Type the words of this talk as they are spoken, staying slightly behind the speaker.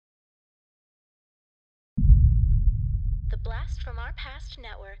The Blast from Our Past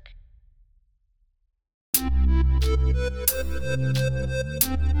Network.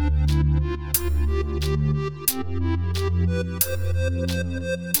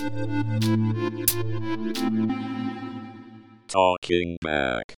 Talking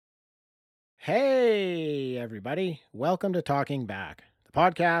Back. Hey, everybody. Welcome to Talking Back, the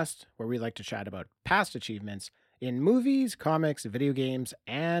podcast where we like to chat about past achievements in movies, comics, video games,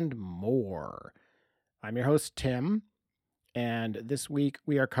 and more. I'm your host, Tim, and this week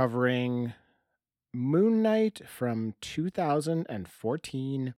we are covering Moon Knight from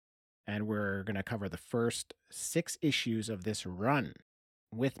 2014, and we're going to cover the first 6 issues of this run.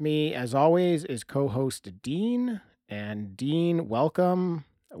 With me, as always, is co-host Dean. And Dean, welcome.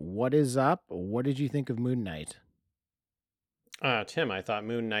 What is up? What did you think of Moon Knight? Tim, I thought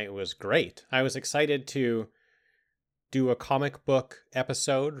Moon Knight was great. I was excited to do a comic book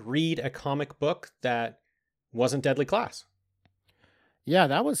episode, read a comic book that wasn't Deadly Class. Yeah,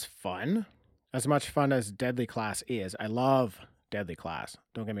 that was fun. As much fun as Deadly Class is. I love Deadly Class.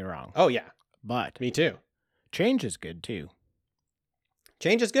 Don't get me wrong. Oh, yeah. But Me too. Change is good too.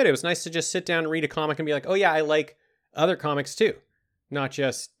 Change is good. It was nice to just sit down and read a comic and be like, oh, yeah, I like other comics too. Not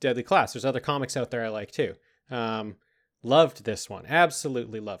just Deadly Class. There's other comics out there I like too. Loved this one.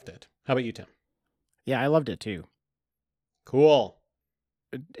 Absolutely loved it. How about you, Tim? Yeah, I loved it too. Cool.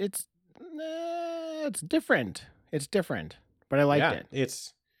 It's different. It's different, but I liked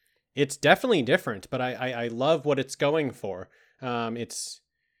it. It's definitely different, but I love what it's going for. It's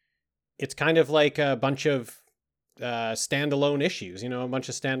kind of like a bunch of standalone issues, a bunch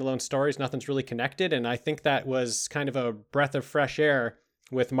of standalone stories. Nothing's really connected, and I think that was kind of a breath of fresh air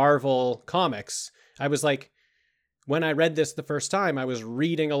with Marvel Comics. I was like, when I read this the first time, I was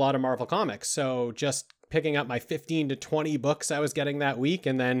reading a lot of Marvel Comics, so just picking up my 15 to 20 books I was getting that week,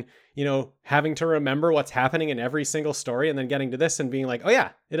 and then, having to remember what's happening in every single story, and then getting to this and being like, oh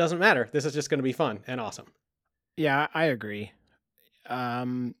yeah, it doesn't matter. This is just going to be fun and awesome. Yeah, I agree.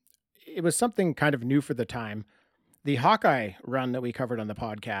 It was something kind of new for the time. The Hawkeye run that we covered on the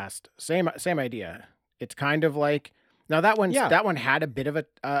podcast, same idea. It's kind of like, now that one had a bit of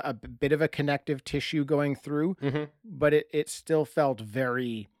a connective tissue going through, but it still felt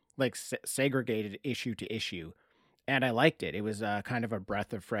very like segregated issue to issue, and I liked it. It was kind of a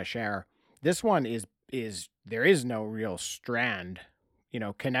breath of fresh air. This one is there is no real strand,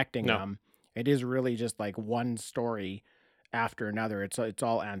 connecting them. It is really just like one story after another. It's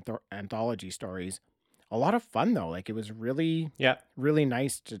all anthology stories. A lot of fun though. Like, it was really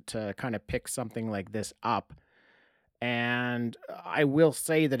nice to kind of pick something like this up. And I will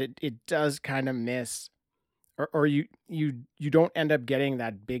say that it does kind of miss, or you don't end up getting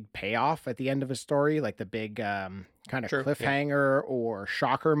that big payoff at the end of a story, like the big kind of cliffhanger or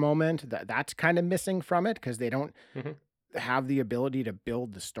shocker moment. That's kind of missing from it because they don't have the ability to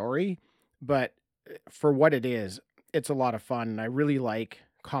build the story. But for what it is, it's a lot of fun. And I really like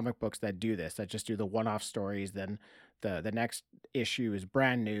comic books that do this, that just do the one-off stories. Then the next issue is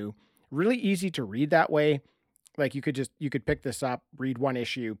brand new, really easy to read that way. Like, you could pick this up, read one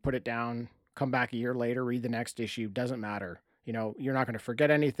issue, put it down, come back a year later, read the next issue. Doesn't matter. You're not going to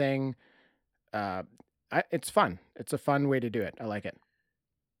forget anything. It's fun. It's a fun way to do it. I like it.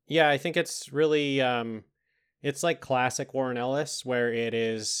 Yeah, I think it's really, it's like classic Warren Ellis, where it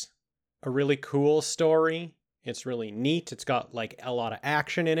is a really cool story. It's really neat. It's got like a lot of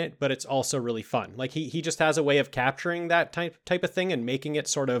action in it, but it's also really fun. Like, he just has a way of capturing that type of thing and making it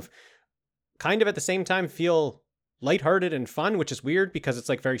sort of kind of at the same time feel lighthearted and fun, which is weird because it's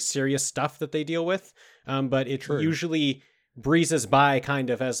like very serious stuff that they deal with. But it usually breezes by kind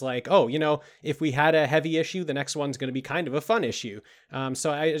of as like, oh, if we had a heavy issue, the next one's going to be kind of a fun issue.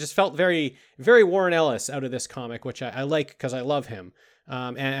 So I just felt very, very Warren Ellis out of this comic, which I like because I love him.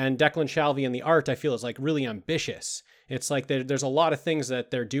 And Declan Shalvey in the art, I feel, is like really ambitious. It's like there's a lot of things that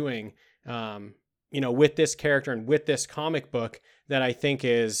they're doing, with this character and with this comic book that I think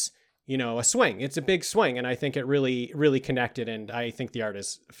is, a swing. It's a big swing, and I think it really, really connected, and I think the art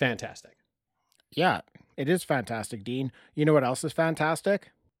is fantastic. Yeah, it is fantastic, Dean. You know what else is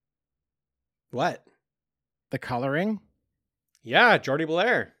fantastic? What? The coloring. Yeah, Jordie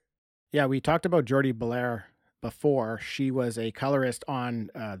Bellaire. Yeah, we talked about Jordie Bellaire before. She was a colorist on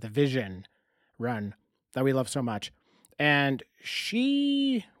the Vision run that we love so much. And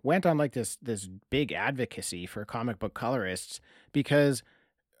she went on like this big advocacy for comic book colorists because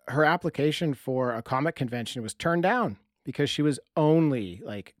her application for a comic convention was turned down because she was only,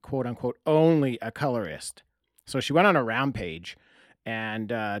 like, quote unquote, only a colorist. So she went on a rampage and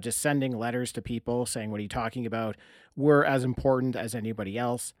just sending letters to people saying, what are you talking about? We're as important as anybody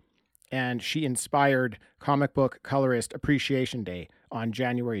else. and she inspired Comic Book Colorist Appreciation Day on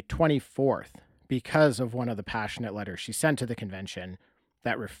January 24th because of one of the passionate letters she sent to the convention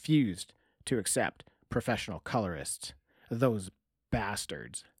that refused to accept professional colorists. Those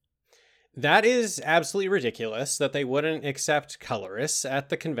bastards. That is absolutely ridiculous that they wouldn't accept colorists at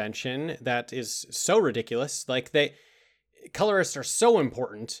the convention. That is so ridiculous. Like, colorists are so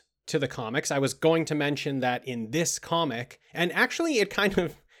important to the comics. I was going to mention that in this comic, and actually it kind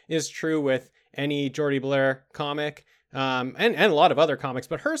of is true with any Jordie Bellaire comic, and a lot of other comics,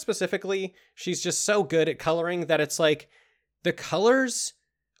 but her specifically, she's just so good at coloring that it's like the colors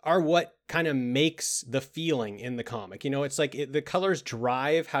are what kind of makes the feeling in the comic. It's like the colors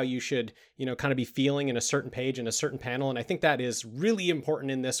drive how you should, kind of be feeling in a certain page, in a certain panel. And I think that is really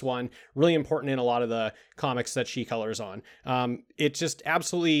important in this one, really important in a lot of the comics that she colors on. It just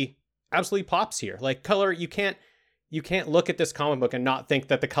absolutely pops here. Like, color, you can't look at this comic book and not think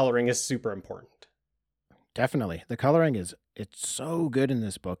that the coloring is super important. Definitely. The coloring it's so good in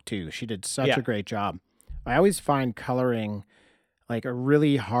this book too. She did such a great job. I always find coloring like a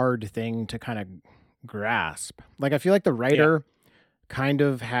really hard thing to kind of grasp. Like, I feel like the writer kind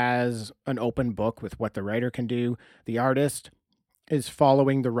of has an open book with what the writer can do. The artist is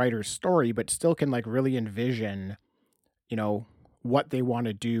following the writer's story, but still can like really envision, what they want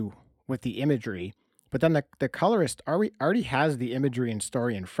to do with the imagery. But then the colorist already has the imagery and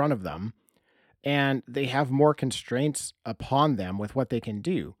story in front of them, and they have more constraints upon them with what they can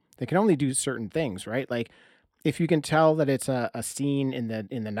do. They can only do certain things, right? Like, if you can tell that it's a scene in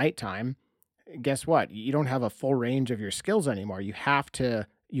the nighttime, guess what? You don't have a full range of your skills anymore. You have to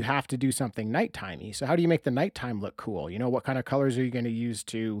do something nighttimey. So how do you make the nighttime look cool? What kind of colors are you going to use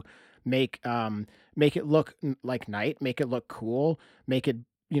to make it look like night, make it look cool, make it,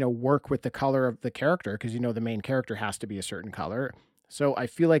 work with the color of the character, because the main character has to be a certain color. So I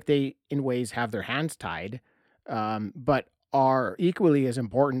feel like they, in ways, have their hands tied, but are equally as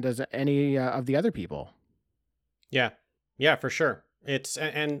important as any of the other people. Yeah, for sure.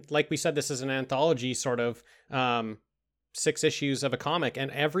 And like we said, this is an anthology sort of 6 issues of a comic,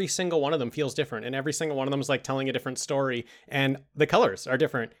 and every single one of them feels different, and every single one of them is like telling a different story, and the colors are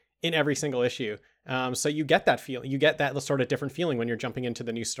different in every single issue. So you get that feeling, you get that sort of different feeling when you're jumping into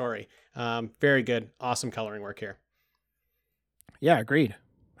the new story. Very good, awesome coloring work here. Yeah, agreed.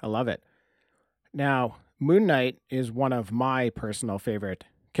 I love it. Now, Moon Knight is one of my personal favorite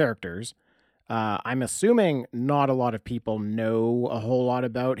characters. I'm assuming not a lot of people know a whole lot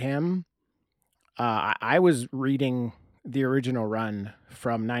about him. I was reading the original run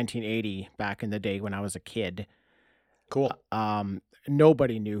from 1980 back in the day when I was a kid. Cool.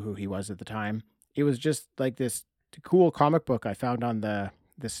 Nobody knew who he was at the time. It was just like this cool comic book I found on the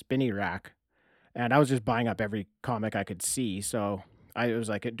spinny rack, and I was just buying up every comic I could see. So I was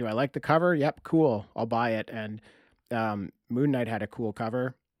like, do I like the cover? Yep, cool. I'll buy it. And Moon Knight had a cool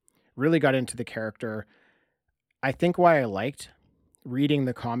cover. Really got into the character. I think why I liked reading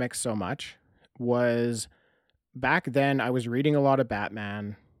the comics so much was back then I was reading a lot of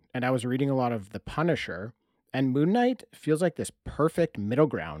Batman and I was reading a lot of The Punisher, and Moon Knight feels like this perfect middle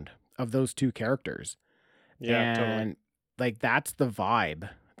ground of those two characters. Yeah, and totally. Like, that's the vibe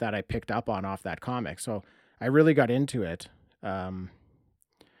that I picked up on off that comic. So I really got into it.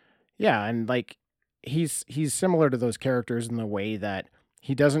 Yeah, and like he's similar to those characters in the way that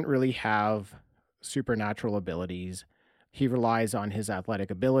he doesn't really have supernatural abilities. He relies on his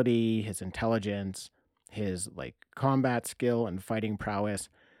athletic ability, his intelligence, his like combat skill and fighting prowess.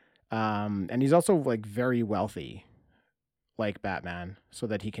 And he's also like very wealthy, like Batman, so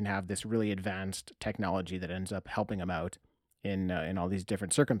that he can have this really advanced technology that ends up helping him out in all these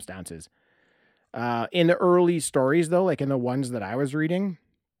different circumstances. In the early stories, though, like in the ones that I was reading,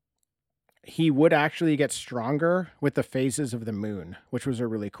 he would actually get stronger with the phases of the moon, which was a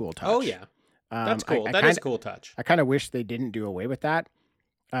really cool touch. Oh, yeah. That's cool. That is a cool touch. I kind of wish they didn't do away with that.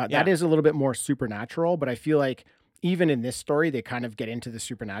 That is a little bit more supernatural, but I feel like even in this story, they kind of get into the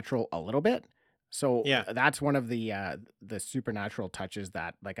supernatural a little bit. So that's one of the supernatural touches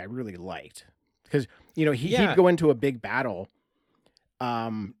that like I really liked, because he'd go into a big battle,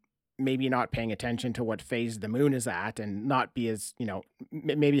 maybe not paying attention to what phase the moon is at, and not be as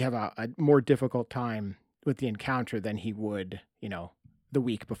maybe have a more difficult time with the encounter than he would the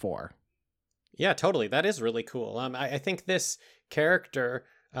week before. Yeah, totally. That is really cool. I think this character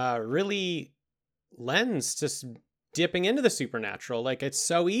really lends to dipping into the supernatural. Like, it's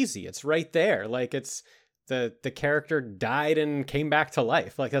so easy. It's right there. Like, it's the character died and came back to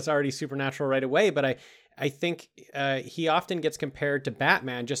life. Like, that's already supernatural right away. But I think he often gets compared to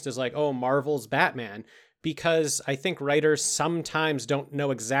Batman just as like, oh, Marvel's Batman. because I think writers sometimes don't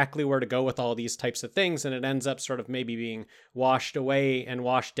know exactly where to go with all these types of things, and it ends up sort of maybe being washed away and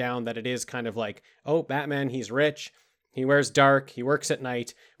washed down, that it is kind of like, oh, Batman, he's rich, he wears dark, he works at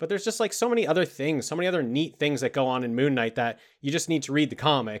night, but there's just like so many other things, so many other neat things that go on in Moon Knight that you just need to read the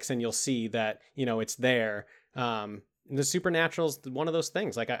comics and you'll see that, you know, it's there. The Supernatural's one of those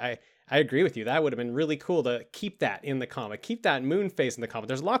things. Like I agree with you. That would have been really cool to keep that in the comic, keep that moon phase in the comic.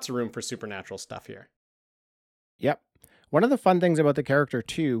 There's lots of room for supernatural stuff here. Yep. One of the fun things about the character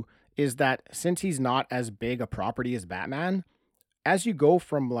too is that since he's not as big a property as Batman, as you go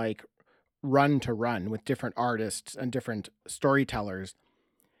from like run to run with different artists and different storytellers,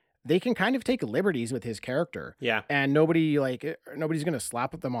 they can kind of take liberties with his character. Yeah. And nobody's going to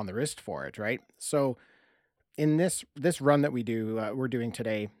slap them on the wrist for it, right? So in this run that we're doing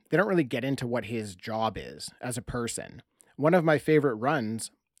today, they don't really get into what his job is as a person. One of my favorite runs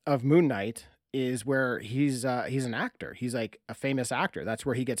of Moon Knight is where he's an actor. He's like a famous actor. That's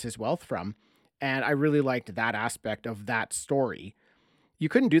where he gets his wealth from. And I really liked that aspect of that story. You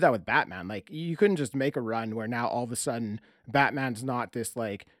couldn't do that with Batman. Like, you couldn't just make a run where now all of a sudden Batman's not this,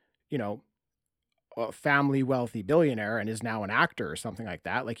 like, you know, a family wealthy billionaire and is now an actor or something like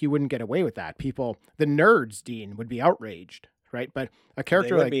that. Like, you wouldn't get away with that. People, the nerds, Dean, would be outraged, right? But a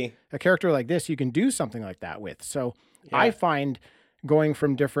character like this, you can do something like that with. So yeah. I find going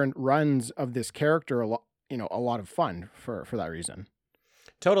from different runs of this character a lot of fun for that reason.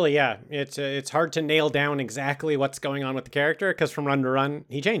 Totally, yeah. It's hard to nail down exactly what's going on with the character because from run to run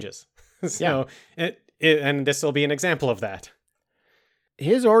he changes. So yeah. And this will be an example of that.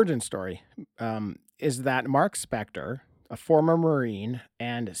 His origin story is that Mark Spector, a former Marine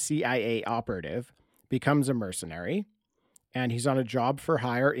and CIA operative, becomes a mercenary, and he's on a job for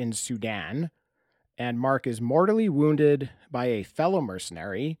hire in Sudan. And Mark is mortally wounded by a fellow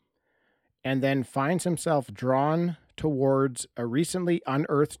mercenary and then finds himself drawn towards a recently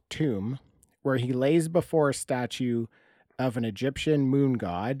unearthed tomb where he lays before a statue of an Egyptian moon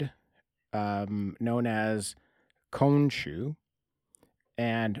god known as Khonshu.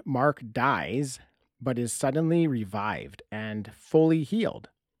 And Mark dies, but is suddenly revived and fully healed.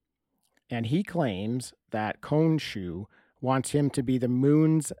 And he claims that Khonshu wants him to be the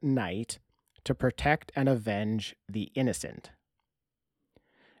moon's knight to protect and avenge the innocent.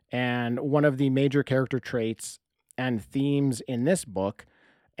 And one of the major character traits and themes in this book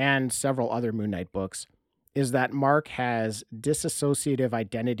and several other Moon Knight books is that Mark has dissociative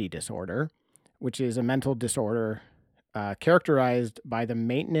identity disorder, which is a mental disorder characterized by the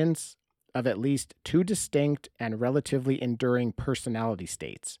maintenance of at least two distinct and relatively enduring personality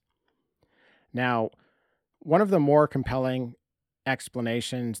states. Now, one of the more compelling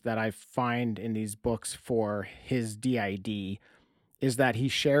explanations that I find in these books for his DID is that he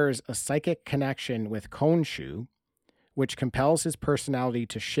shares a psychic connection with Khonshu, which compels his personality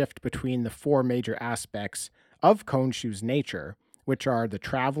to shift between the four major aspects of Khonshu's nature, which are the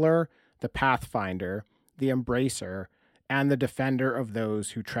traveler, the pathfinder, the embracer, and the defender of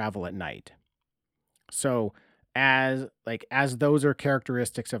those who travel at night. So as those are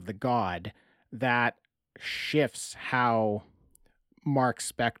characteristics of the god, that shifts how Mark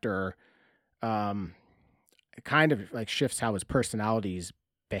Spector kind of like shifts how his personalities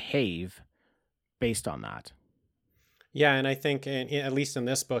behave based on that. Yeah, and I think at least in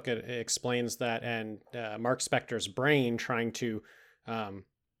this book, it explains that, and Mark Spector's brain trying to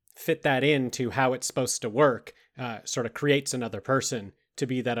fit that into how it's supposed to work sort of creates another person to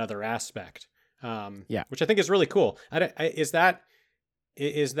be that other aspect. Which I think is really cool. Is that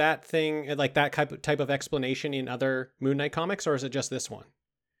thing like that type of explanation in other Moon Knight comics, or is it just this one?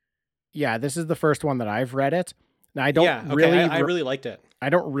 Yeah, this is the first one that I've read it. Now, I really liked it. I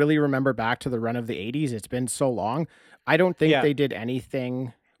don't really remember back to the run of the 80s. It's been so long. I don't think they did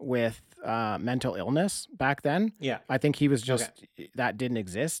anything with mental illness back then. Yeah. I think he was just, that didn't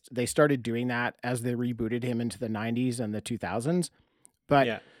exist. They started doing that as they rebooted him into the 90s and the 2000s.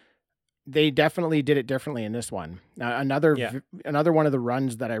 But they definitely did it differently in this one. Now, another one of the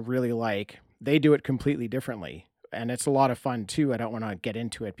runs that I really like, they do it completely differently. And it's a lot of fun too. I don't want to get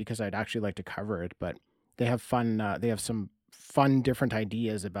into it because I'd actually like to cover it, but they have fun. They have some fun, different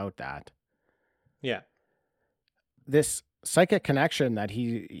ideas about that. Yeah. This psychic connection that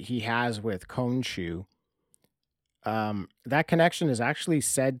he has with Khonshu, that connection is actually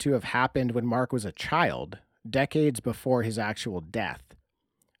said to have happened when Mark was a child, decades before his actual death.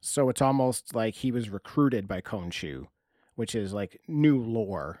 So it's almost like he was recruited by Khonshu, which is like new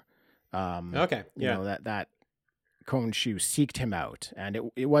lore. You know, that Khonshu seeked him out,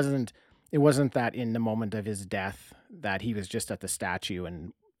 and it wasn't that in the moment of his death that he was just at the statue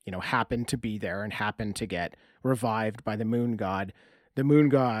and happened to be there and happened to get revived by the moon god. The moon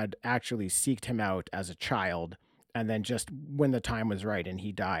god actually seeked him out as a child, and then just when the time was right and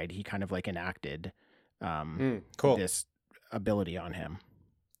he died, he kind of like enacted cool. this ability on him.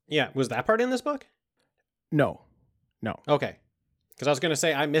 Yeah. Was that part in this book? No. Okay. Because I was going to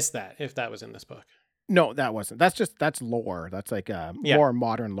say I missed that if that was in this book. No, that wasn't. That's lore. That's like more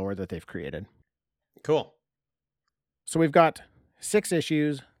modern lore that they've created. Cool. So we've got 6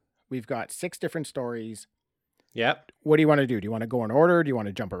 issues. We've got 6 different stories. Yep. What do you want to do? Do you want to go in order? Do you want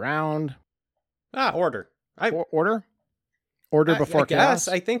to jump around? Order. Order? Order before chaos?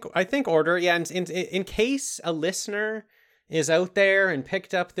 I think order. Yeah, in case a listener is out there and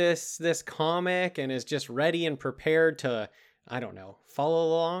picked up this comic and is just ready and prepared to, I don't know, follow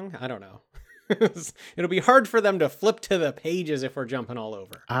along. I don't know. It'll be hard for them to flip to the pages if we're jumping all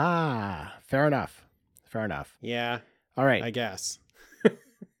over. Fair enough. Yeah. All right. I guess.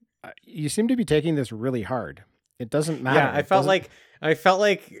 You seem to be taking this really hard. It doesn't matter. Yeah, I felt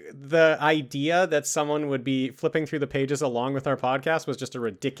like the idea that someone would be flipping through the pages along with our podcast was just a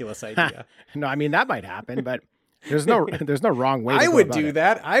ridiculous idea. No, I mean that might happen, but there's no wrong way to I go would about do it.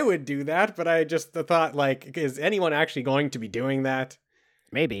 that. I would do that, but I just thought, like, is anyone actually going to be doing that?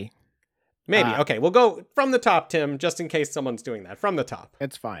 Maybe. Okay, we'll go from the top, Tim, just in case someone's doing that. From the top.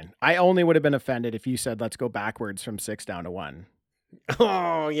 It's fine. I only would have been offended if you said let's go backwards from 6 down to 1.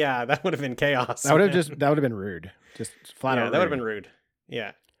 Oh yeah, that would have been chaos. That would have been rude. Just flat out. Yeah, that would have been rude.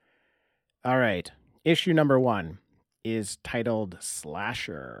 Yeah. All right. Issue number 1 is titled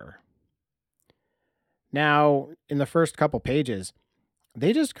Slasher. Now, in the first couple pages,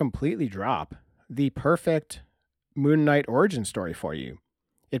 they just completely drop the perfect Moon Knight origin story for you.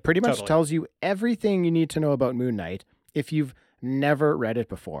 It pretty much tells you everything you need to know about Moon Knight if you've never read it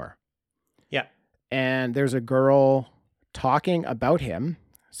before. Yeah. And there's a girl talking about him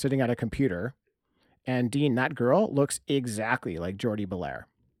sitting at a computer. And Dean, that girl looks exactly like Jordi Belair.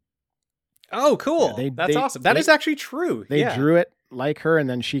 Oh, cool. Yeah, That's awesome. That is actually true. They drew it like her, and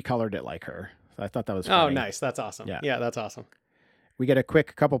then she colored it like her. So I thought that was funny. Oh, nice. That's awesome. Yeah, that's awesome. We get a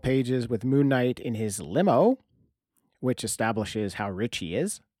quick couple pages with Moon Knight in his limo, which establishes how rich he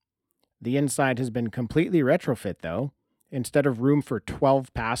is. The inside has been completely retrofit, though. Instead of room for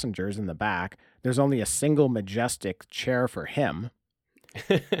 12 passengers in the back, there's only a single majestic chair for him.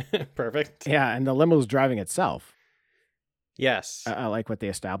 Perfect. Yeah, and the limo's driving itself. Yes. I like what they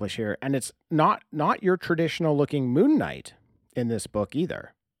establish here. And it's not your traditional looking Moon Knight in this book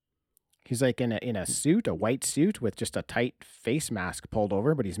either. He's like in a suit, a white suit with just a tight face mask pulled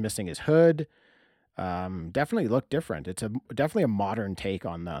over, but he's missing his hood. Definitely look different. It's definitely a modern take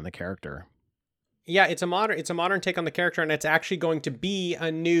on the character. Yeah, it's a modern take on the character, and it's actually going to be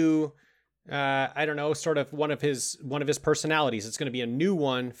a new I don't know, sort of one of his personalities. It's going to be a new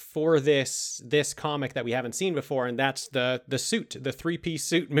one for this comic that we haven't seen before, and that's the suit, the 3-piece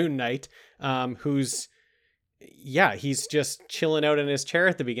suit Moon Knight, who's he's just chilling out in his chair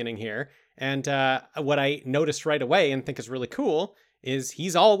at the beginning here. And what I noticed right away and think is really cool is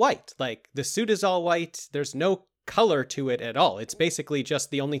he's all white. Like, the suit is all white. There's no color to it at all. It's basically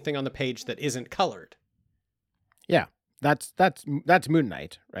just the only thing on the page that isn't colored. Yeah. That's Moon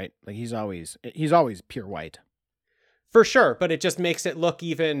Knight, right? Like he's always pure white. For sure, but it just makes it look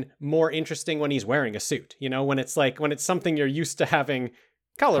even more interesting when he's wearing a suit. You know, when it's something you're used to having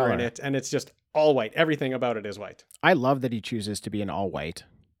color in it, and it's just all white. Everything about it is white. I love that he chooses to be an all white.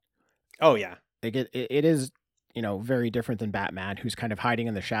 Oh yeah. Like it is, very different than Batman, who's kind of hiding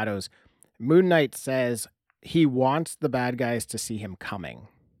in the shadows. Moon Knight says he wants the bad guys to see him coming,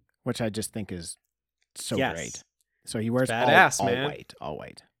 which I just think is so great. So he wears all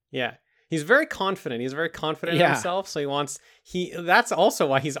white. Yeah. He's very confident. He's very confident in himself. So that's also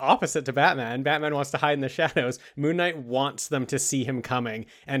why he's opposite to Batman. Batman wants to hide in the shadows. Moon Knight wants them to see him coming,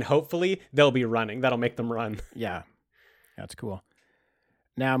 and hopefully they'll be running. That'll make them run. Yeah. That's cool.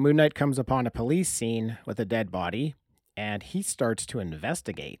 Now, Moon Knight comes upon a police scene with a dead body, and he starts to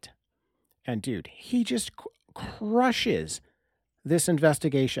investigate. And dude, he just crushes this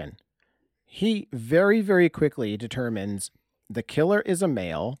investigation. He very, very quickly determines the killer is a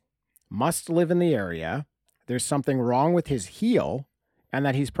male, must live in the area, there's something wrong with his heel, and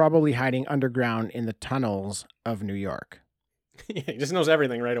that he's probably hiding underground in the tunnels of New York. He just knows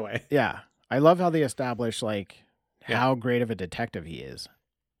everything right away. Yeah. I love how they establish, how great of a detective he is.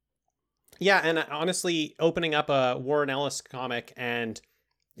 Yeah, and honestly, opening up a Warren Ellis comic and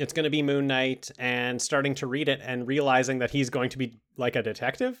it's going to be Moon Knight, and starting to read it and realizing that he's going to be like a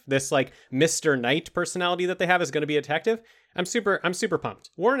detective. This Mr. Knight personality that they have is going to be a detective. I'm super pumped.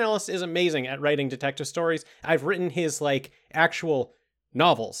 Warren Ellis is amazing at writing detective stories. I've written his actual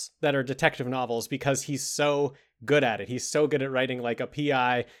novels that are detective novels because he's so good at it. He's so good at writing like a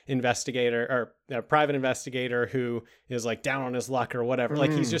PI investigator or a private investigator who is like down on his luck or whatever.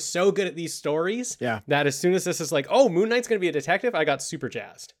 Like he's just so good at these stories that as soon as this is like, oh, Moon Knight's going to be a detective, I got super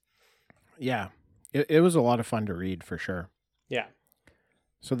jazzed. Yeah. It was a lot of fun to read for sure. Yeah.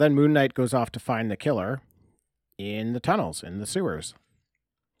 So then Moon Knight goes off to find the killer in the tunnels, in the sewers.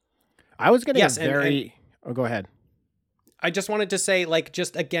 I was getting Oh, go ahead. I just wanted to say, like,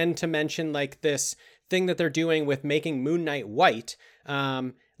 just again to mention, like, this thing that they're doing with making Moon Knight white,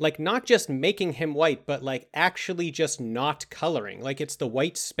 like, not just making him white, but, like, actually just not coloring. Like, it's the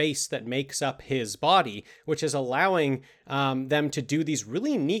white space that makes up his body, which is allowing them to do these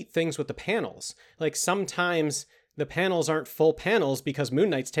really neat things with the panels. Like, sometimes the panels aren't full panels because Moon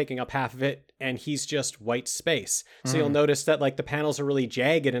Knight's taking up half of it, and he's just white space. So you'll notice that, like, the panels are really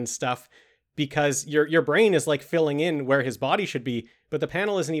jagged and stuff, because your brain is like filling in where his body should be, but the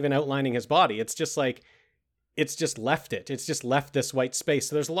panel isn't even outlining his body. It's just like, it's just left this white space.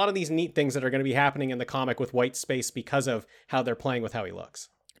 So there's a lot of these neat things that are going to be happening in the comic with white space because of how they're playing with how he looks.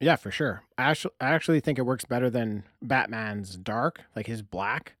 Yeah, for sure. I actually think it works better than Batman's dark, like his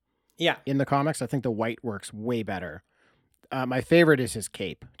black. Yeah. In the comics, I think the white works way better. My favorite is his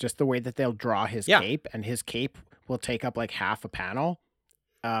cape, just the way that they'll draw his cape, and his cape will take up like half a panel.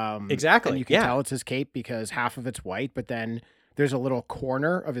 Exactly. And you can tell it's his cape because half of it's white, but then there's a little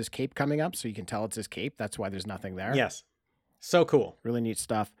corner of his cape coming up, so you can tell it's his cape. That's why there's nothing there. Yes. So cool. Really neat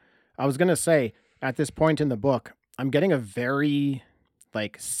stuff. I was going to say, at this point in the book, I'm getting a very,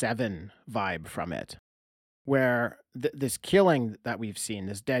 like, Seven vibe from it, where this killing that we've seen,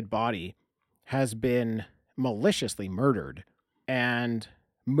 this dead body, has been maliciously murdered. And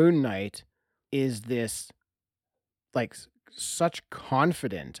Moon Knight is this, like, such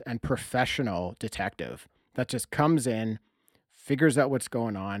confident and professional detective that just comes in, figures out what's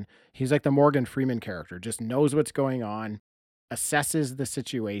going on. He's like the Morgan Freeman character, just knows what's going on, assesses the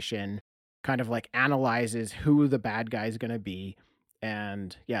situation, kind of like analyzes who the bad guy is going to be.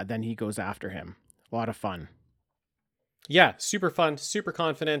 And yeah, then he goes after him. A lot of fun. Yeah, super fun, super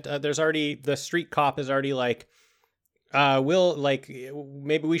confident. There's already, the street cop is already like,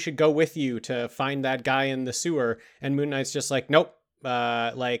 maybe we should go with you to find that guy in the sewer. And Moon Knight's just like, nope.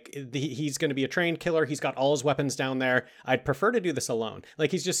 He's going to be a trained killer. He's got all his weapons down there. I'd prefer to do this alone.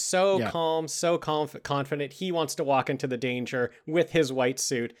 Like, he's just so calm, so confident. He wants to walk into the danger with his white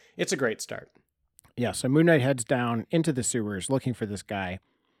suit. It's a great start. Yeah. So Moon Knight heads down into the sewers looking for this guy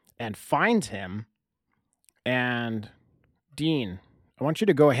and finds him. And Dean, I want you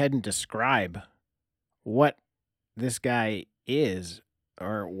to go ahead and describe what this guy is,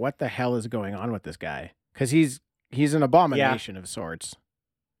 or what the hell is going on with this guy, because he's an abomination of sorts.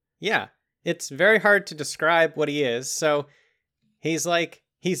 Yeah, it's very hard to describe what he is. So he's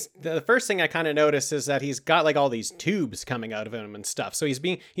the first thing I kind of notice is that he's got like all these tubes coming out of him and stuff. So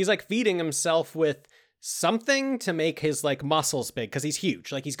he's like feeding himself with something to make his like muscles big, because he's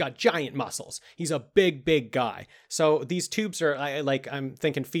huge. Like, he's got giant muscles. He's a big guy. So these tubes are I'm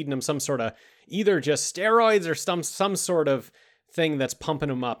thinking feeding him some sort of either just steroids or some sort of thing that's pumping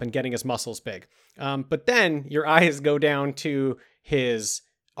him up and getting his muscles big. But then your eyes go down to his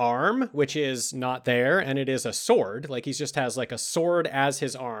arm, which is not there, and it is a sword. Like, he just has like a sword as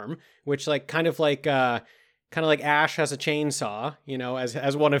his arm, which like kind of like Ash has a chainsaw, you know,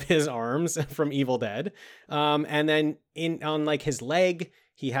 as one of his arms from Evil Dead. And then on like his leg,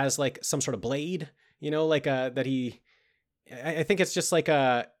 he has like some sort of blade, you know, like I think it's just like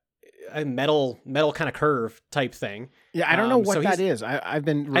a metal kind of curve type thing. Yeah, I don't know what that is. I've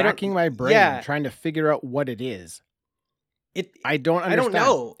been racking my brain trying to figure out what it is. I don't understand. I don't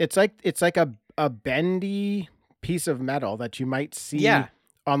know. It's like a bendy piece of metal that you might see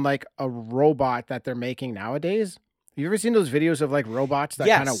on like a robot that they're making nowadays. You ever seen those videos of like robots that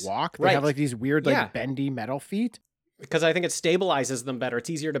kind of walk? They have like these weird like bendy metal feet. Because I think it stabilizes them better. It's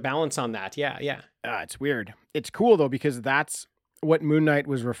easier to balance on that. Yeah. It's weird. It's cool though, because that's what Moon Knight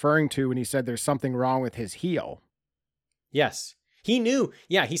was referring to when he said there's something wrong with his heel. Yes. He knew.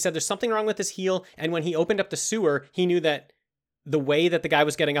 Yeah, he said there's something wrong with his heel. And when he opened up the sewer, he knew that the way that the guy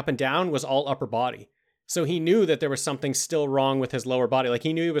was getting up and down was all upper body. So he knew that there was something still wrong with his lower body. Like,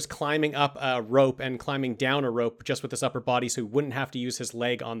 he knew he was climbing up a rope and climbing down a rope just with his upper body, so he wouldn't have to use his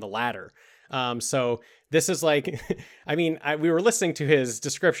leg on the ladder. So this is like, I mean, we were listening to his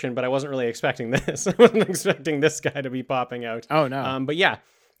description, but I wasn't really expecting this. I wasn't expecting this guy to be popping out. Oh, no. But yeah,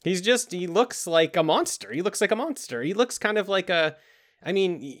 he looks like a monster. He looks kind of like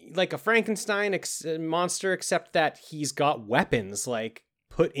like a Frankenstein monster, except that he's got weapons, like,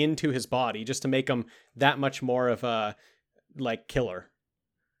 put into his body just to make him that much more of a, like, killer.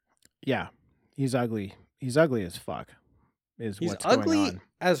 Yeah, he's ugly. He's ugly as fuck. He's what's ugly going on.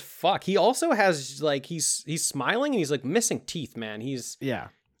 as fuck. He also has like he's smiling and he's like missing teeth, man. He's the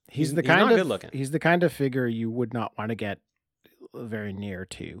kind not of good looking. He's the kind of figure you would not want to get very near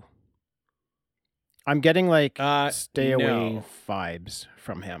to. I'm getting like stay away vibes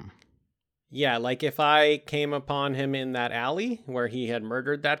from him. Yeah, like if I came upon him in that alley where he had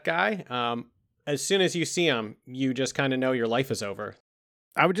murdered that guy, as soon as you see him, you just kind of know your life is over.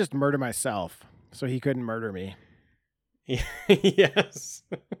 I would just murder myself so he couldn't murder me. Yes.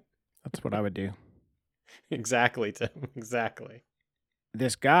 That's what I would do. Exactly, Tim. Exactly.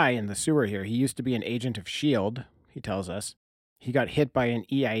 This guy in the sewer here, he used to be an agent of S.H.I.E.L.D., he tells us. He got hit by an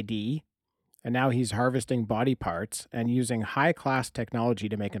EID, and now he's harvesting body parts and using high-class technology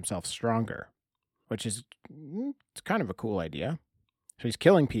to make himself stronger, which is it's kind of a cool idea. So he's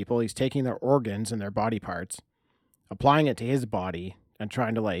killing people, he's taking their organs and their body parts, applying it to his body, and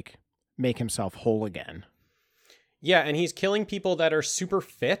trying to, like, make himself whole again. Yeah, and he's killing people that are super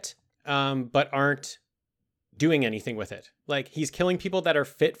fit, but aren't doing anything with it. Like, he's killing people that are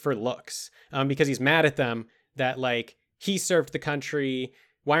fit for looks, because he's mad at them that, like, he served the country.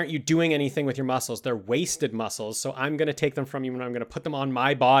 Why aren't you doing anything with your muscles? They're wasted muscles, so I'm going to take them from you and I'm going to put them on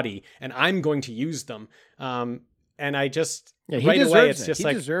my body, and I'm going to use them. And I just, right away, it's just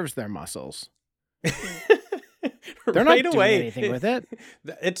like... He deserves their muscles. They're not doing anything with it.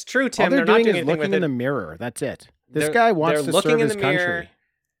 It's true, Tim. All they're not doing doing is anything looking with in it. the mirror. That's it. This guy wants to serve his country.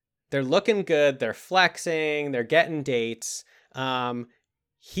 They're looking good. They're flexing. They're getting dates.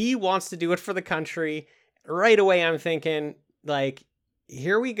 He wants to do it for the country. Right away, I'm thinking, like,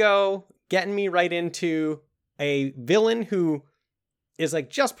 here we go, getting me right into a villain who is like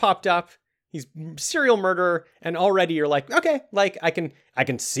just popped up. He's serial murderer, and already you're like, okay, like I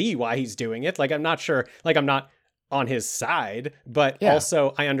can see why he's doing it. Like, I'm not sure, like I'm not on his side, but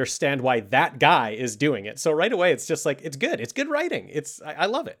also I understand why that guy is doing it. So right away, it's just like, it's good. It's good writing. I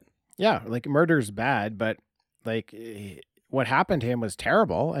love it. Yeah, like murder's bad, but like what happened to him was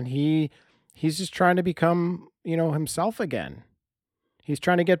terrible, and he's just trying to become, himself again. He's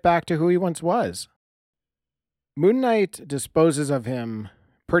trying to get back to who he once was. Moon Knight disposes of him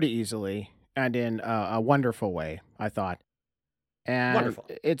pretty easily and in a wonderful way, I thought. And wonderful.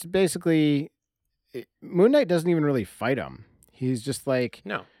 It's basically... Moon Knight doesn't even really fight him. He's just like...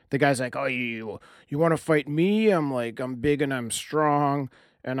 No. The guy's like, oh, you want to fight me? I'm big and I'm strong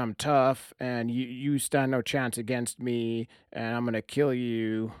and I'm tough and you stand no chance against me and I'm going to kill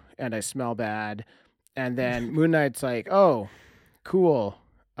you and I smell bad. And then Moon Knight's like, oh, cool.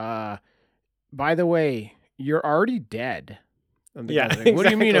 By the way, you're already dead. And the guy's like, what do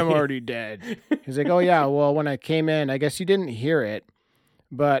you mean I'm already dead? He's like, oh, yeah, well, when I came in, I guess you didn't hear it,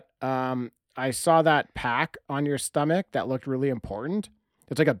 but I saw that pack on your stomach that looked really important.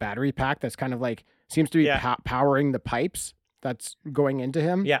 It's like a battery pack that's kind of like, seems to be powering the pipes that's going into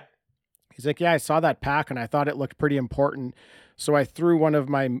him. Yeah. He's like, yeah, I saw that pack and I thought it looked pretty important. So I threw one of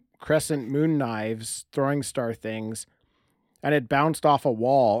my crescent moon knives, throwing star things, and it bounced off a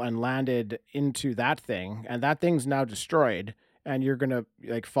wall and landed into that thing. And that thing's now destroyed. And you're going to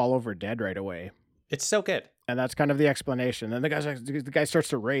like fall over dead right away. It's so good. And that's kind of the explanation. Then the guy starts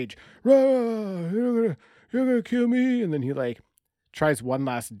to rage. You're gonna kill me. And then he like tries one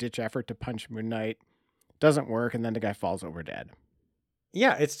last ditch effort to punch Moon Knight. Doesn't work. And then the guy falls over dead.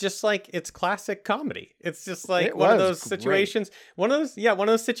 Yeah, it's just like, it's classic comedy. It's just like one of those situations, one of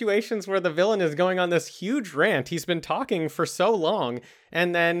those situations where the villain is going on this huge rant. He's been talking for so long.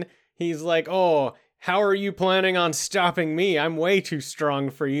 And then he's like, oh, how are you planning on stopping me? I'm way too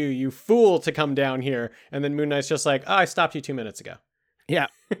strong for you, you fool, to come down here. And then Moon Knight's just like, oh, I stopped you 2 minutes ago. Yeah.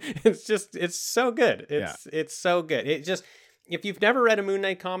 It's so good. It's so good. It just, if you've never read a Moon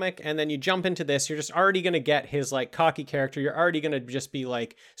Knight comic and then you jump into this, you're just already going to get his like cocky character. You're already going to just be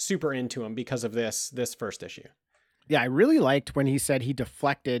like super into him because of this first issue. Yeah, I really liked when he said he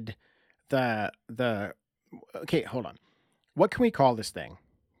deflected the okay, hold on. What can we call this thing?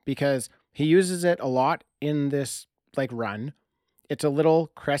 Because he uses it a lot in this like run. It's a little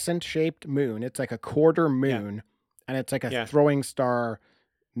crescent shaped moon. It's like a quarter moon, and it's like a throwing star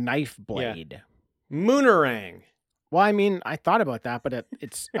knife blade. Yeah. Moonerang. Well, I mean, I thought about that, but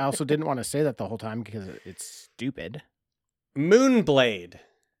it's. I also didn't want to say that the whole time because it's stupid. Moonblade.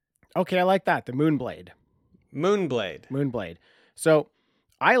 Okay, I like that. The Moonblade. Moonblade. So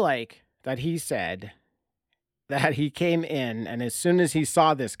I like that he said that he came in, and as soon as he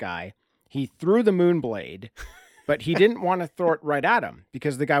saw this guy, he threw the Moonblade, but he didn't want to throw it right at him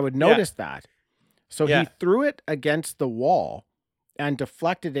because the guy would notice that. So he threw it against the wall and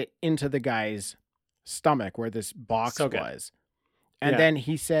deflected it into the guy's stomach where this box was. And then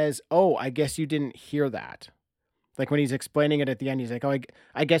he says, "Oh, I guess you didn't hear that." Like when he's explaining it at the end, he's like, "Oh,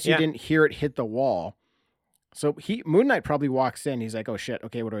 I guess you didn't hear it hit the wall." So Moon Knight probably walks in. He's like, "Oh shit,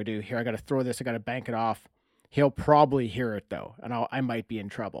 okay, what do I do here? I got to throw this. I got to bank it off." He'll probably hear it though, and I might be in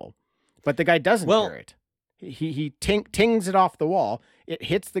trouble. But the guy doesn't hear it. He tings it off the wall. It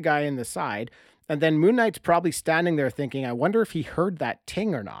hits the guy in the side, and then Moon Knight's probably standing there thinking, "I wonder if he heard that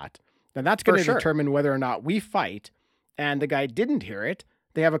ting or not." And that's going to determine whether or not we fight. And the guy didn't hear it.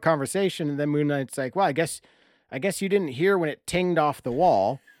 They have a conversation, and then Moon Knight's like, "Well, I guess you didn't hear when it tinged off the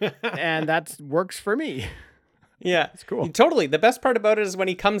wall," and that works for me. Yeah, it's cool. Totally. The best part about it is when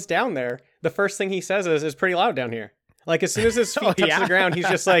he comes down there, the first thing he says is, "It's pretty loud down here." Like as soon as his feet touch the ground, he's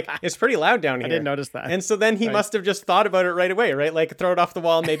just like, "It's pretty loud down here." I didn't notice that. And so then he must have just thought about it right away, right? Like throw it off the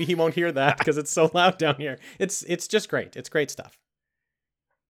wall. Maybe he won't hear that because it's so loud down here. It's just great. It's great stuff.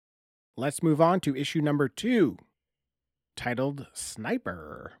 Let's move on to issue number 2, titled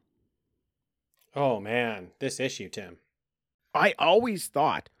Sniper. Oh man, this issue, Tim. I always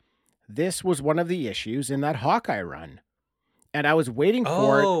thought this was one of the issues in that Hawkeye run. And I was waiting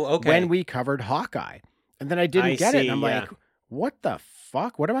for it when we covered Hawkeye. And then I didn't get it. And I'm like, what the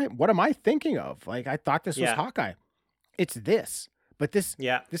fuck? What am I thinking of? Like, I thought this was Hawkeye. It's this. But this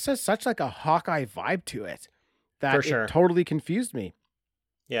has such like a Hawkeye vibe to it that it totally confused me.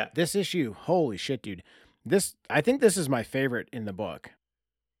 Yeah. This issue, holy shit, dude. I think this is my favorite in the book.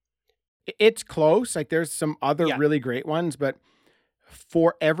 It's close. Like there's some other really great ones, but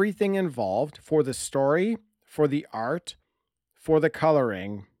for everything involved, for the story, for the art, for the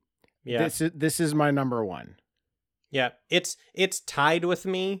coloring, this is my number 1. Yeah, it's tied with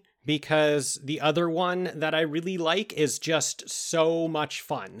me because the other one that I really like is just so much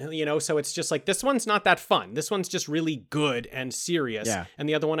fun, so it's just like, this one's not that fun. This one's just really good and serious. Yeah. And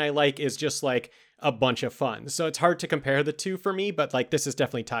the other one I like is just like a bunch of fun. So it's hard to compare the two for me, but like this is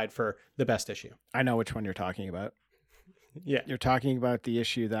definitely tied for the best issue. I know which one you're talking about. Yeah. You're talking about the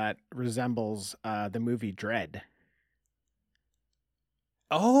issue that resembles the movie Dread.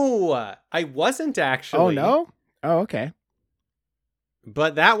 Oh, I wasn't actually. Oh, no? Oh, okay.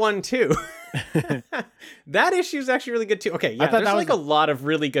 But that one too. That issue is actually really good too. Okay, yeah, there's like a lot of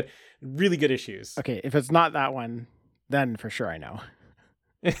really good issues. Okay, if it's not that one, then for sure I know.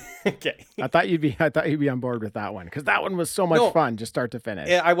 Okay. I thought you'd be on board with that one because that one was so much fun, just start to finish.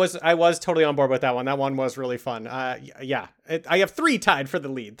 Yeah, I was totally on board with that one. That one was really fun. I have 3 tied for the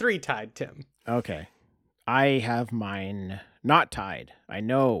lead. 3 tied, Tim. Okay, I have mine not tied. I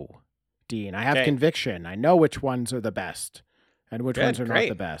know, Dean. I have conviction. I know which ones are the best and which ones are not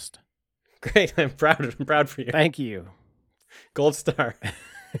the best. Great. I'm proud for you. Thank you. Gold star.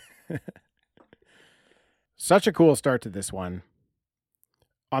 Such a cool start to this one.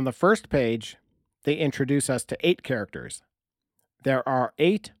 On the first page, they introduce us to 8 characters. There are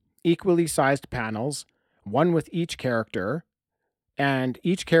 8 equally sized panels, one with each character, and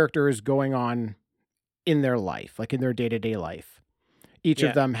each character is going on in their life, like in their day-to-day life. Each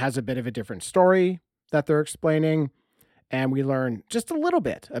of them has a bit of a different story that they're explaining, and we learn just a little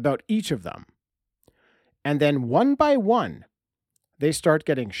bit about each of them. And then one by one, they start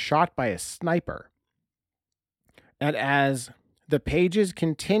getting shot by a sniper. And as the pages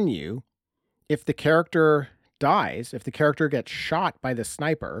continue, if the character dies, if the character gets shot by the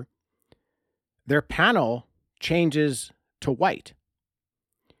sniper, their panel changes to white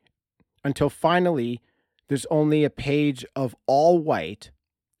until finally there's only a page of all white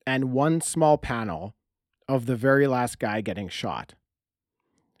and one small panel of the very last guy getting shot.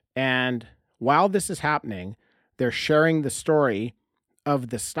 And while this is happening, they're sharing the story of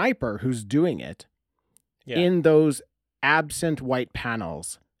the sniper who's doing it in those absent white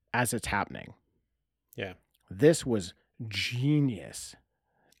panels as it's happening. Yeah. This was genius.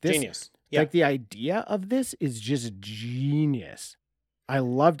 Genius. Yeah. Like the idea of this is just genius. I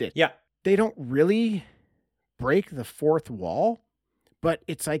loved it. Yeah. They don't really break the fourth wall, but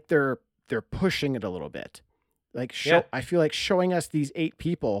it's like they're pushing it a little bit. Like I feel like showing us these 8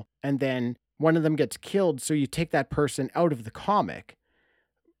 people and then one of them gets killed, so you take that person out of the comic.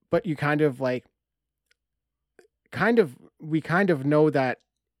 But you we kind of know that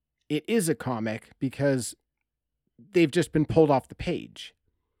it is a comic because they've just been pulled off the page.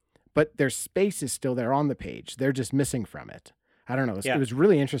 But their space is still there on the page. They're just missing from it. I don't know. It was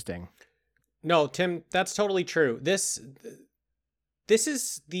really interesting. No, Tim, that's totally true. This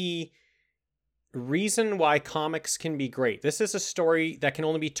is the reason why comics can be great. This is a story that can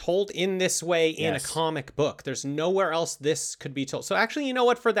only be told in this way in a comic book. There's nowhere else this could be told. So actually, you know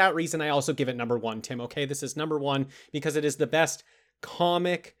what? For that reason, I also give it number 1, Tim. Okay, this is number 1 because it is the best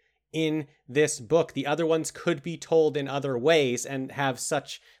comic in this book. The other ones could be told in other ways and have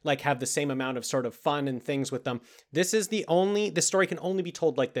the same amount of sort of fun and things with them. This story can only be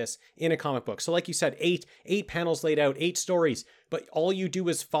told like this in a comic book. So like you said, eight panels laid out, 8 stories, but all you do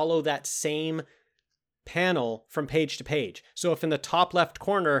is follow that same panel from page to page. So if in the top left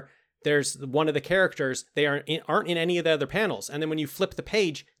corner there's one of the characters, they aren't in any of the other panels. And then when you flip the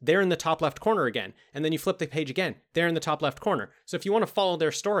page, they're in the top left corner again. And then you flip the page again, they're in the top left corner. So if you want to follow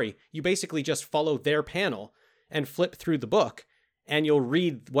their story, you basically just follow their panel and flip through the book, and you'll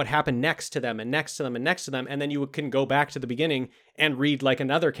read what happened next to them and next to them and next to them. And then you can go back to the beginning and read like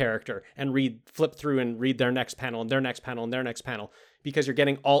another character and flip through and read their next panel and their next panel and their next panel, because you're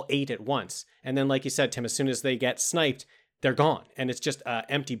getting all 8 at once. And then, like you said, Tim, as soon as they get sniped, they're gone, and it's just an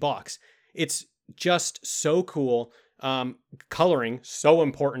empty box. It's just so cool. Coloring, so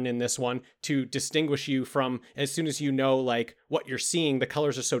important in this one to distinguish you from, as soon as you know like what you're seeing, the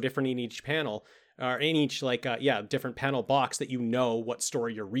colors are so different in each panel, or in each different panel box, that you know what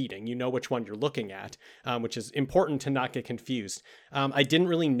story you're reading. You know which one you're looking at, which is important to not get confused. I didn't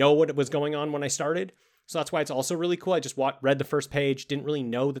really know what was going on when I started, so that's why it's also really cool. I just read the first page, didn't really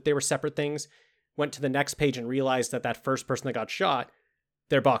know that they were separate things. Went to the next page and realized that first person that got shot,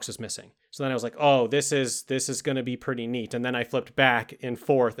 their box was missing. So then I was like, oh, this is going to be pretty neat. And then I flipped back and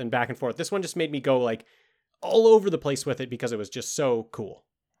forth and back and forth. This one just made me go like all over the place with it because it was just so cool.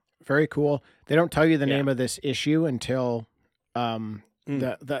 Very cool. They don't tell you the name of this issue until the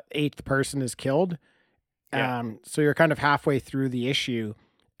 8th person is killed. Yeah. So you're kind of halfway through the issue,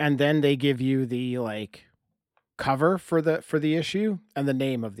 and then they give you the like cover for the issue and the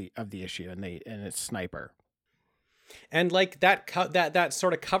name of the issue, and it's Sniper. And like that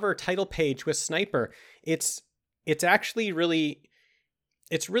sort of cover title page with Sniper, it's actually really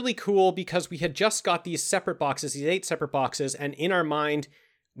cool, because we had just got these 8 separate boxes, and in our mind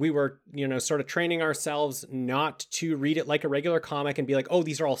we were, sort of training ourselves not to read it like a regular comic and be like, oh,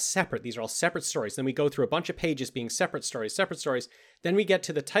 these are all separate stories. Then we go through a bunch of pages being separate stories. Then we get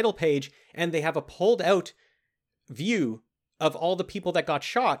to the title page, and they have a pulled out view of all the people that got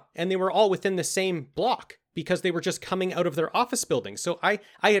shot, and they were all within the same block because they were just coming out of their office building. So I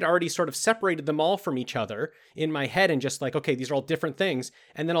had already sort of separated them all from each other in my head and just like, okay, these are all different things.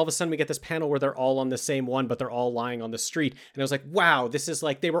 And then all of a sudden we get this panel where they're all on the same one, but they're all lying on the street. And I was like, wow, this is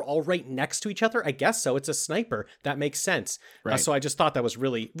like, they were all right next to each other. I guess so. It's a Sniper. That makes sense. Right. So I just thought that was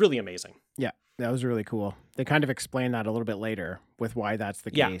really, really amazing. Yeah, that was really cool. They kind of explain that a little bit later with why that's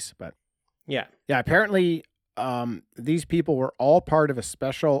the case. But yeah, apparently these people were all part of a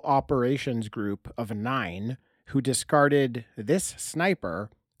special operations group of 9 who discarded this Sniper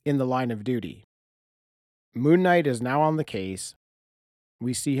in the line of duty. Moon Knight is now on the case.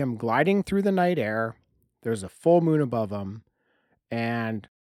 We see him gliding through the night air. There's a full moon above him, and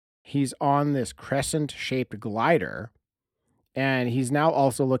he's on this crescent-shaped glider, and he's now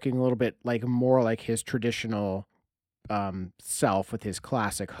also looking a little bit more like his traditional self with his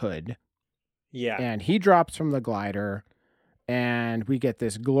classic hood. Yeah. And he drops from the glider, and we get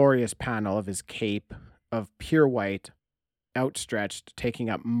this glorious panel of his cape of pure white, outstretched, taking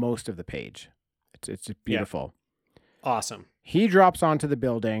up most of the page. It's beautiful. Yeah. Awesome. He drops onto the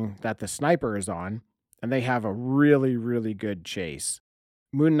building that the Sniper is on, and they have a really, really good chase.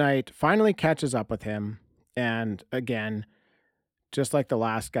 Moon Knight finally catches up with him, and again, just like the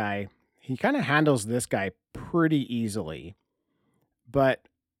last guy, he kind of handles this guy pretty easily. But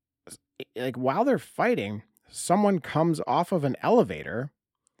while they're fighting, someone comes off of an elevator,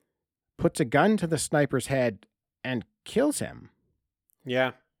 puts a gun to the Sniper's head, and kills him.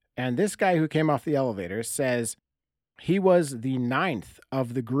 Yeah. And this guy who came off the elevator says he was the 9th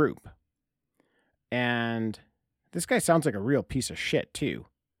of the group. And this guy sounds like a real piece of shit too.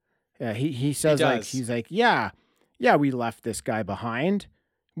 He says he's like, yeah, we left this guy behind.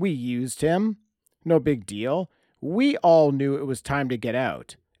 We used him. No big deal. We all knew it was time to get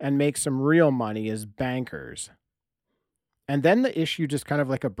out and make some real money as bankers. And then the issue just kind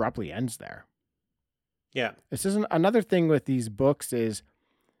of abruptly ends there. Yeah. This isn't another thing with these books is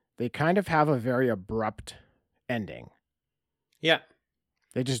they kind of have a very abrupt ending. Yeah.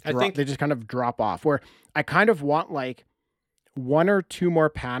 They just kind of drop off, where I kind of want 1 or 2 more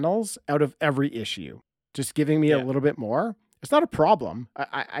panels out of every issue, just giving me a little bit more. It's not a problem.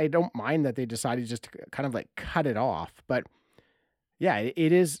 I don't mind that they decided just to kind of cut it off, but yeah,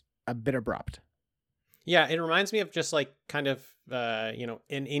 it is a bit abrupt. Yeah, it reminds me of just kind of, an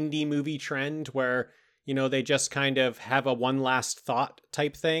indie movie trend where, they just kind of have a one last thought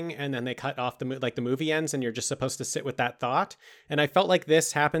type thing, and then they cut off the movie ends, and you're just supposed to sit with that thought. And I felt like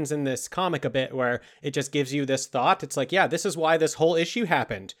this happens in this comic a bit, where it just gives you this thought. It's like, yeah, this is why this whole issue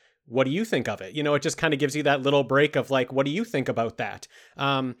happened. what do you think of it? It just kind of gives you that little break of like, what do you think about that?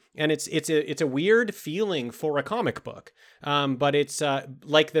 And it's a weird feeling for a comic book. But it's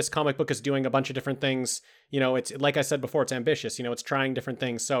like this comic book is doing a bunch of different things. It's like I said before, it's ambitious. It's trying different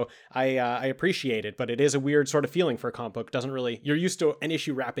things. So I appreciate it, but it is a weird sort of feeling for a comic book. You're used to an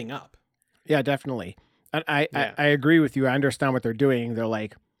issue wrapping up. Yeah, definitely. And I agree with you. I understand what they're doing. They're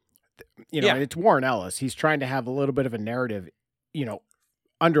like, it's Warren Ellis. He's trying to have a little bit of a narrative,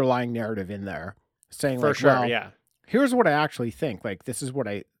 underlying narrative in there, saying for like, sure, well, yeah, here's what I actually think. Like, this is what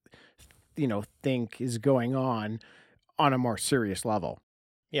I, think is going on a more serious level.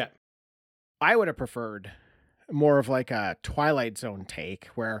 Yeah. I would have preferred more of like a Twilight Zone take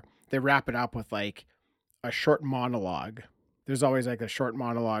where they wrap it up with like a short monologue. There's always like a short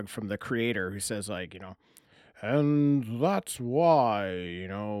monologue from the creator who says like, and that's why,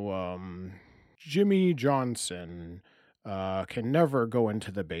 Jimmy Johnson can never go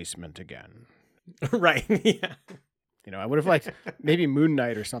into the basement again. Right. Yeah. I would have liked maybe Moon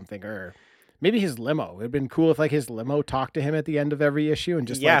Knight or something, or maybe his limo. It'd been cool if like his limo talked to him at the end of every issue and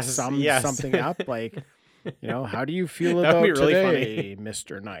just like summed something up. Like, how do you feel about really today,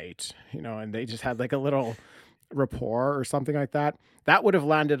 Mr. Knight? And they just had like a little rapport or something like that. That would have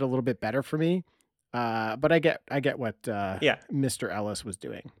landed a little bit better for me. But I get what Mr. Ellis was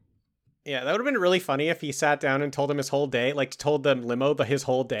doing. Yeah, that would have been really funny if he sat down and told him his whole day, like told the limo his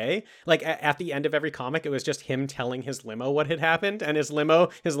whole day. Like at the end of every comic, it was just him telling his limo what had happened, and his limo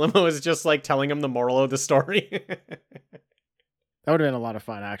is just like telling him the moral of the story. That would have been a lot of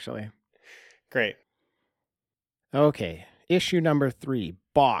fun, actually. Great. Okay, issue number 3,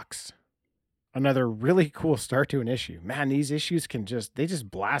 Box. Another really cool start to an issue. Man, these issues they just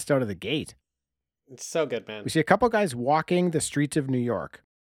blast out of the gate. It's so good, man. We see a couple guys walking the streets of New York.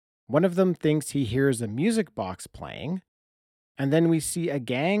 One of them thinks he hears a music box playing, and then we see a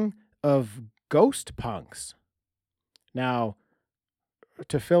gang of ghost punks. Now,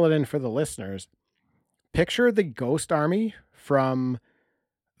 to fill it in for the listeners, picture the ghost army from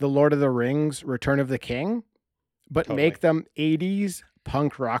The Lord of the Rings, Return of the King, but totally. Make them 80s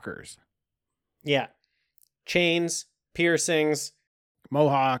punk rockers. Yeah. Chains, piercings,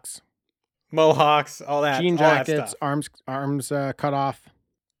 mohawks, all that. Jean jackets, all that arms cut off.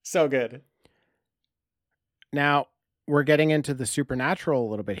 So good. Now, we're getting into the supernatural a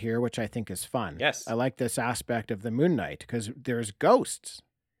little bit here, which I think is fun. Yes. I like this aspect of the Moon Knight because there's ghosts.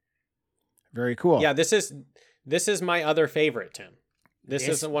 Very cool. Yeah, this is my other favorite, Tim. This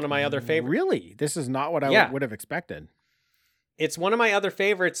is one of my other favorites. Really? This is not what I would have expected. It's one of my other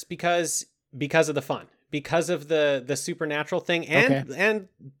favorites because of the fun, because of the supernatural thing, and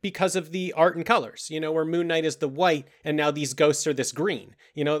because of the art and colors, where Moon Knight is the white and now these ghosts are this green.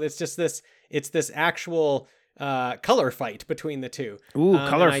 It's just this actual color fight between the two. Ooh,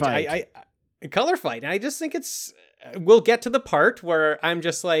 color fight. Color fight. And I just think we'll get to the part where I'm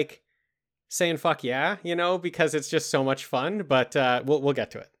just like saying fuck yeah, because it's just so much fun, but we'll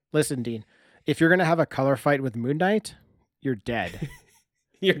get to it. Listen, Dean, if you're going to have a color fight with Moon Knight, you're dead.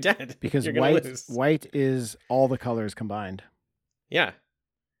 You're dead. Because white is all the colors combined. Yeah.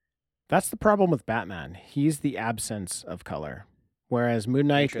 That's the problem with Batman. He's the absence of color, whereas Moon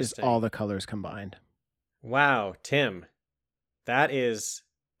Knight is all the colors combined. Wow, Tim. That's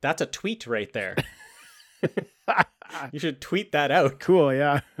a tweet right there. You should tweet that out. Cool,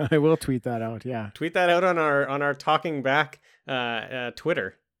 yeah. I will tweet that out, yeah. Tweet that out on our Talking Back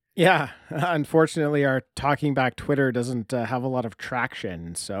Twitter. Yeah, unfortunately, our Talking Back Twitter doesn't have a lot of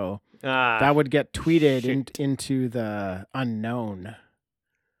traction, so that would get tweeted into the unknown.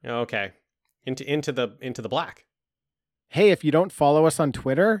 Okay, into the black. Hey, if you don't follow us on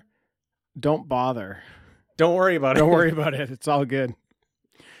Twitter, don't bother. Don't worry about it. Don't worry about it. It's all good.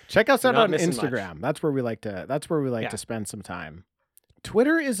 Check us out on Instagram. Much. That's where we like to spend some time.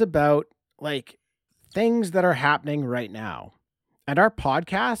 Twitter is about like things that are happening right now. And our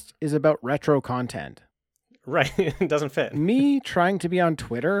podcast is about retro content. Right. It doesn't fit. Me trying to be on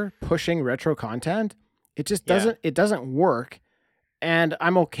Twitter pushing retro content, it just doesn't work. And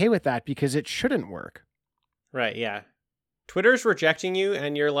I'm okay with that because it shouldn't work. Right, yeah. Twitter's rejecting you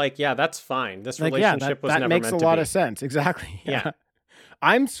and you're like, yeah, that's fine. This relationship was never meant to be. That makes a lot of sense. Exactly. Yeah.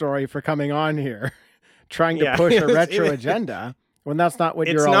 I'm sorry for coming on here trying to push a retro agenda when that's not what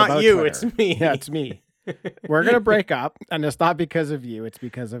you're all about. It's not you, Twitter. It's me. Yeah, it's me. We're going to break up, and it's not because of you. It's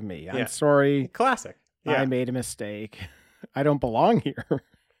because of me. I'm sorry. Classic. Yeah. I made a mistake. I don't belong here.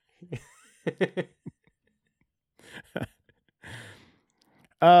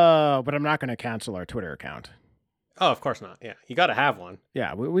 But I'm not going to cancel our Twitter account. Oh, of course not. Yeah. You got to have one.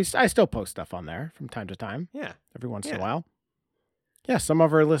 Yeah. I still post stuff on there from time to time. Yeah. Every once in a while. Yeah, some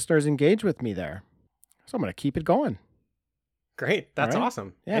of our listeners engage with me there. So I'm going to keep it going. Great. That's right.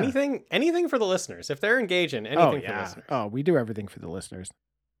 awesome. Yeah. Anything for the listeners. If they're engaging, anything for listeners. Oh, we do everything for the listeners.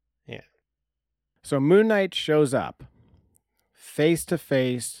 Yeah. So Moon Knight shows up face to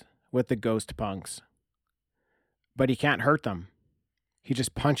face with the ghost punks, but he can't hurt them. He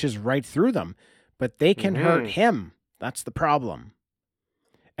just punches right through them, but they can hurt him. That's the problem.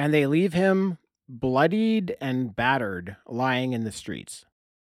 And they leave him bloodied and battered, lying in the streets.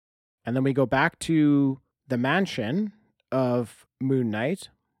 And then we go back to the mansion of Moon Knight,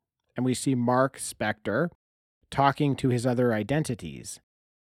 and we see Mark Spector talking to his other identities.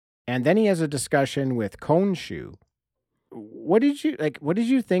 And then he has a discussion with Khonshu. What did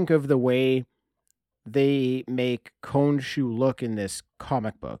you think of the way they make Khonshu look in this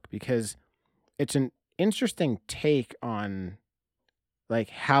comic book? Because it's an interesting take on like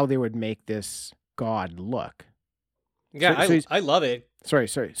how they would make this god look. Yeah, so I love it. Sorry.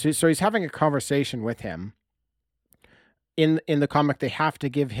 So he's having a conversation with him. In the comic, they have to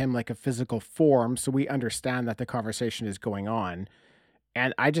give him like a physical form so we understand that the conversation is going on.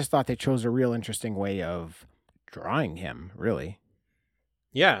 And I just thought they chose a real interesting way of drawing him, really.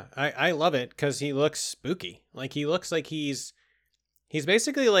 Yeah, I love it because he looks spooky. Like he looks like he's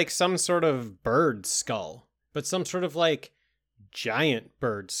basically like some sort of bird skull, but some sort of like giant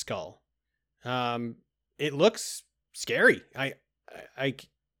bird skull. It looks scary. I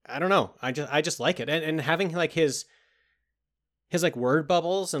don't know. I just like it. And having like his like word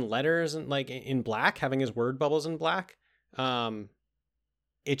bubbles and letters and like in black, having his word bubbles in black.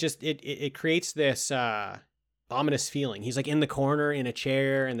 It creates this ominous feeling. He's like in the corner in a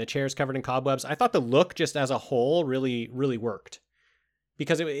chair and the chair's covered in cobwebs. I thought the look just as a whole really, really worked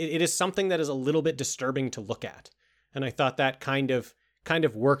because it is something that is a little bit disturbing to look at. And I thought that kind of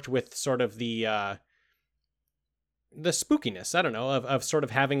worked with sort of the spookiness, I don't know, of sort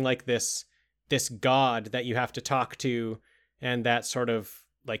of having like this god that you have to talk to and that sort of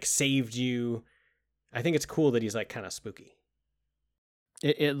like saved you. I think it's cool that he's like kind of spooky.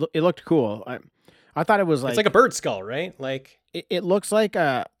 It looked cool. I thought it was like... It's like a bird skull, right? Like it looks like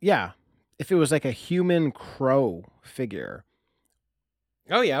if it was like a human crow figure.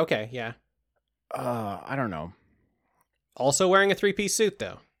 Oh yeah, okay, yeah. I don't know. Also wearing a 3-piece suit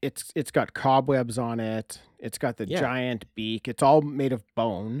though. It's got cobwebs on it. It's got the giant beak. It's all made of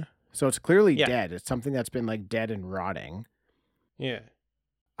bone. So it's clearly dead. It's something that's been like dead and rotting. Yeah.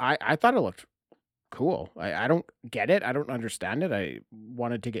 I thought it looked cool. I don't get it. I don't understand it. I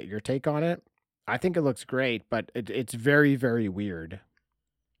wanted to get your take on it. I think it looks great, but it's very, very weird.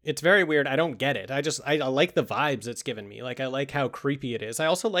 It's very weird. I don't get it. I like the vibes it's given me. Like I like how creepy it is. I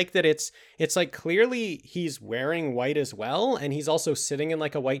also like that it's like clearly he's wearing white as well, and he's also sitting in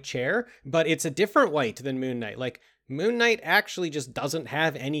like a white chair, but it's a different white than Moon Knight. Like Moon Knight actually just doesn't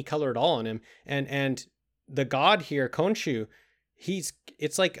have any color at all on him. And the god here, Khonshu,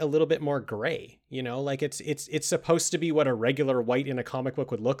 it's like a little bit more gray, you know, like it's supposed to be what a regular white in a comic book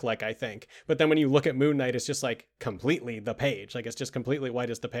would look like, I think. But then when you look at Moon Knight, it's just like completely the page, like it's just completely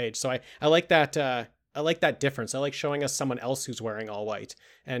white as the page. So I like that. I like that difference. I like showing us someone else who's wearing all white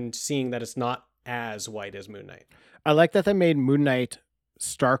and seeing that it's not as white as Moon Knight. I like that they made Moon Knight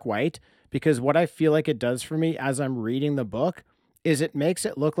stark white because what I feel like it does for me as I'm reading the book is it makes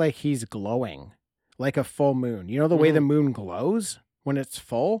it look like he's glowing. Like a full moon. You know the way the moon glows when it's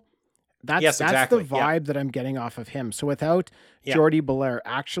full? That's exactly the vibe that I'm getting off of him. So without Jordi Belair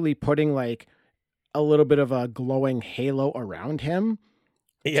actually putting like a little bit of a glowing halo around him,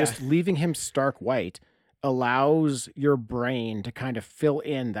 just leaving him stark white allows your brain to kind of fill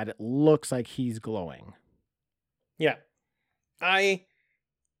in that it looks like he's glowing. Yeah. I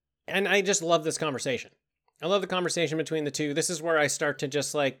just love this conversation. I love the conversation between the two. This is where I start to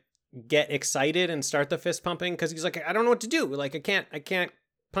just like get excited and start the fist pumping because he's like, I don't know what to do. Like, I can't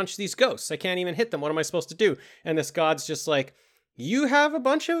punch these ghosts. I can't even hit them. What am I supposed to do? And this god's just like, you have a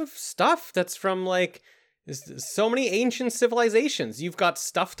bunch of stuff that's from like so many ancient civilizations. You've got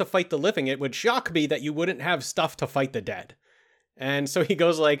stuff to fight the living. It would shock me that you wouldn't have stuff to fight the dead. And so he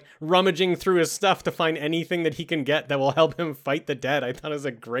goes like rummaging through his stuff to find anything that he can get that will help him fight the dead. I thought it was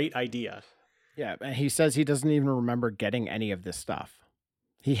a great idea. Yeah. And he says he doesn't even remember getting any of this stuff.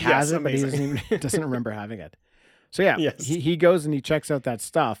 He has it, but he doesn't remember having it. So yeah, he goes and he checks out that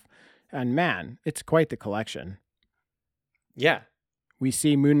stuff, and man, it's quite the collection. Yeah. We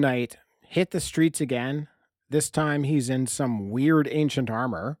see Moon Knight hit the streets again. This time he's in some weird ancient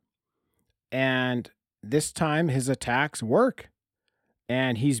armor, and this time his attacks work,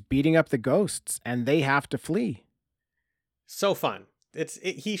 and he's beating up the ghosts, and they have to flee. So fun.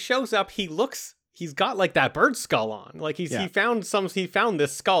 He shows up, he looks he's got like that bird skull on. Like he found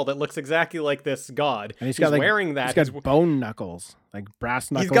this skull that looks exactly like this god. And he's got like, wearing that. He's got bone knuckles, like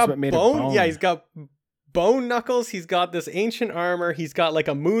brass knuckles, but made of bone. Yeah, he's got bone knuckles. He's got this ancient armor. He's got like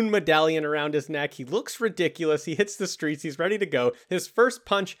a moon medallion around his neck. He looks ridiculous. He hits the streets. He's ready to go. His first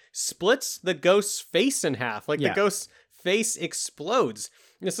punch splits the ghost's face in half. Like the ghost's face explodes.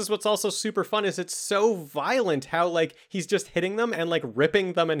 This is what's also super fun is it's so violent how like he's just hitting them and like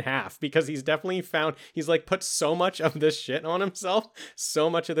ripping them in half because he's like put so much of this shit on himself,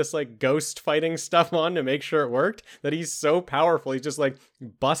 so much of this like ghost fighting stuff on to make sure it worked that he's so powerful. He's just like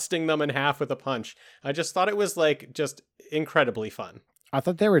busting them in half with a punch. I just thought it was like just incredibly fun. I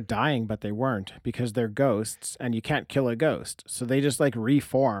thought they were dying, but they weren't because they're ghosts and you can't kill a ghost. So they just like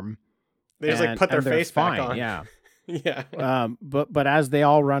reform. They just like put their face back on. Yeah. Yeah. But as they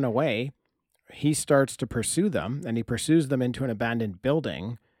all run away, he starts to pursue them, and he pursues them into an abandoned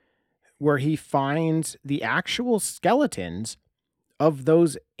building where he finds the actual skeletons of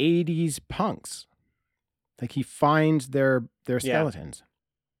those 80s punks. Like he finds their skeletons.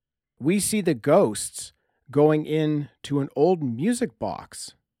 We see the ghosts going into an old music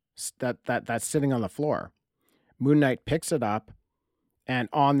box that's sitting on the floor. Moon Knight picks it up, and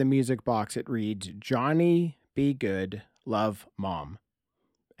on the music box it reads, "Johnny Be Good, Love Mom."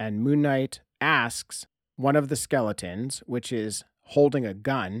 And Moon Knight asks one of the skeletons, which is holding a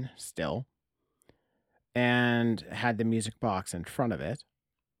gun still, and had the music box in front of it.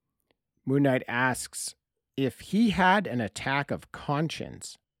 Moon Knight asks if he had an attack of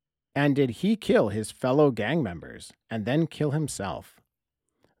conscience, and did he kill his fellow gang members and then kill himself?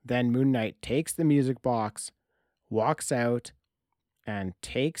 Then Moon Knight takes the music box, walks out, and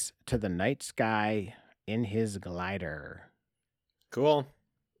takes to the night sky in his glider. Cool.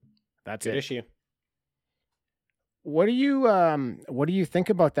 That's good it. Issue. What do you think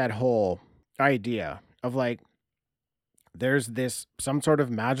about that whole idea of like there's this some sort of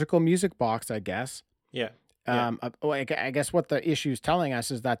magical music box, I guess. Yeah. I guess what the issue is telling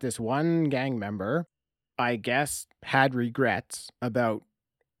us is that this one gang member, I guess, had regrets about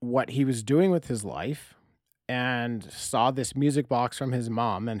what he was doing with his life and saw this music box from his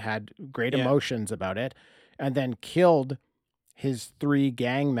mom and had great emotions about it, and then killed his 3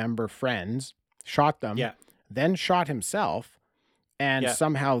 gang member friends, shot them, then shot himself, and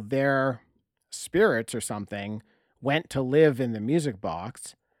somehow their spirits or something went to live in the music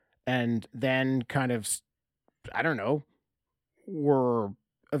box, and then kind of, I don't know, were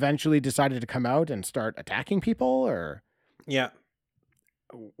eventually decided to come out and start attacking people, or... Yeah.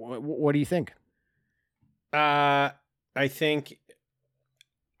 What do you think? I think,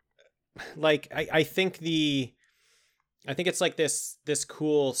 like, I think it's like this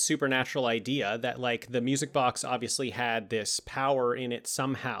cool supernatural idea that like the music box obviously had this power in it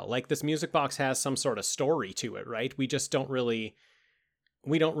somehow. Like this music box has some sort of story to it, right? We don't really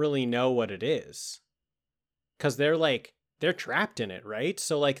know what it is. 'Cause they're trapped in it, right?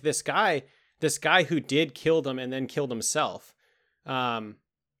 So like this guy who did kill them and then killed himself,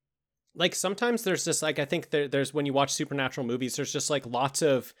 like sometimes there's just like, I think there's when you watch supernatural movies, there's just like lots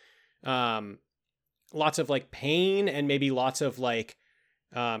of like pain and maybe lots of like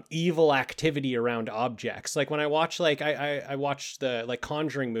evil activity around objects. Like when I watch like I watch the like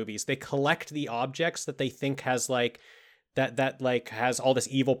Conjuring movies, they collect the objects that they think has like that like has all this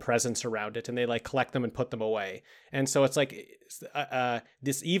evil presence around it, and they like collect them and put them away. And so it's like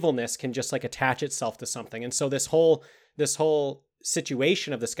this evilness can just like attach itself to something. And so this whole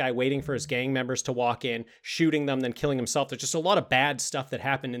situation of this guy waiting for his gang members to walk in, shooting them, then killing himself. There's just a lot of bad stuff that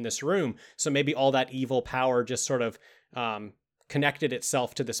happened in this room. So maybe all that evil power just sort of connected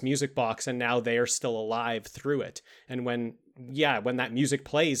itself to this music box, and now they are still alive through it. And when that music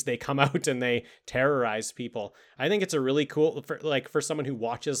plays, they come out and they terrorize people. I think it's a really cool, for someone who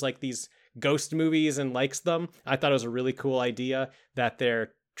watches like these ghost movies and likes them, I thought it was a really cool idea that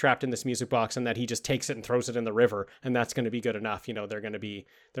they're trapped in this music box and that he just takes it and throws it in the river, and that's going to be good enough. You know, they're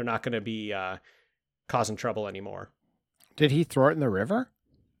not going to be causing trouble anymore. Did he throw it in the river?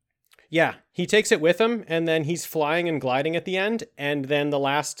 Yeah, he takes it with him, and then he's flying and gliding at the end, and then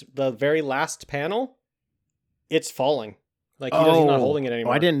the very last panel, it's falling. Like he's not holding it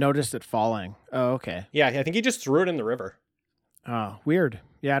anymore. I didn't notice it falling. Oh, okay. Yeah, I think he just threw it in the river. Oh, weird.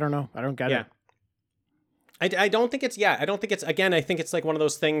 Yeah, I don't know. I don't get it. I don't think it's, again, I think it's like one of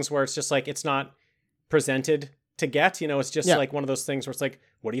those things where it's just like, it's not presented to get, you know, it's just like one of those things where it's like,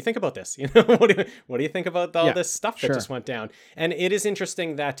 what do you think about this? You know, what do you think about all this stuff that just went down? And it is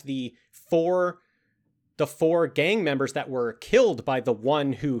interesting that the four gang members that were killed by the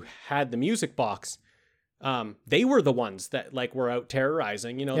one who had the music box, they were the ones that like were out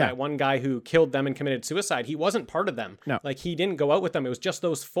terrorizing, Yeah. that one guy who killed them and committed suicide. He wasn't part of them. No. Like he didn't go out with them. It was just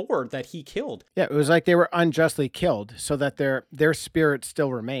those 4 that he killed. Yeah, it was like they were unjustly killed so that their spirit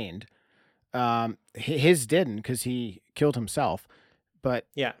still remained. His didn't because he killed himself. But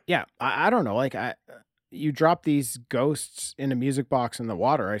Yeah. I don't know. Like you drop these ghosts in a music box in the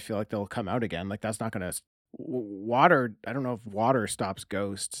water, I feel like they'll come out again. Like that's not gonna water. I don't know if water stops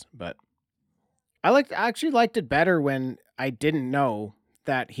ghosts, but I actually liked it better when I didn't know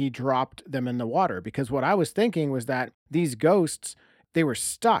that he dropped them in the water, because what I was thinking was that these ghosts, they were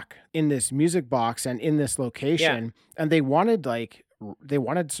stuck in this music box and in this location, and they wanted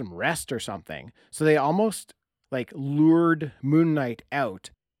some rest or something. So they almost like lured Moon Knight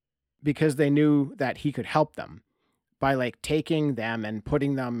out because they knew that he could help them by like taking them and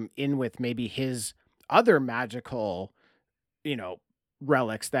putting them in with maybe his other magical,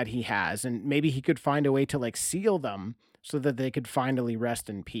 relics that he has, and maybe he could find a way to like seal them so that they could finally rest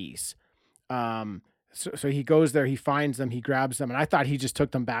in peace. So he goes there, he finds them, he grabs them, and I thought he just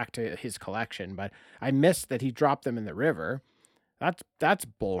took them back to his collection, but I missed that he dropped them in the river. That's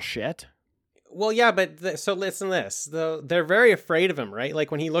bullshit. Well, yeah, but so listen to this. They're very afraid of him, right?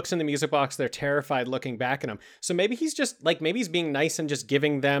 Like when he looks in the music box, they're terrified looking back at him. So maybe he's just like, maybe he's being nice and just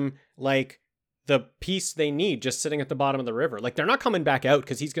giving them like the piece they need just sitting at the bottom of the river. Like they're not coming back out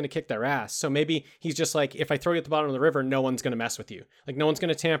because he's going to kick their ass. So maybe he's just like, if I throw you at the bottom of the river, no one's going to mess with you. Like no one's going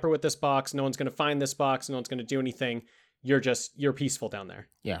to tamper with this box. No one's going to find this box. No one's going to do anything. You're peaceful down there.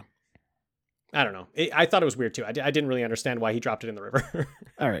 Yeah. I don't know. I thought it was weird too. I didn't really understand why he dropped it in the river.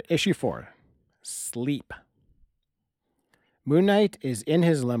 All right. Issue 4. Sleep. Moon Knight is in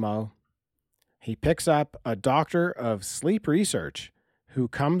his limo. He picks up a doctor of sleep research who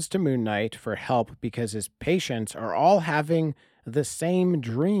comes to Moon Knight for help because his patients are all having the same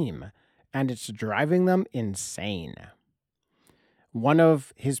dream and it's driving them insane. One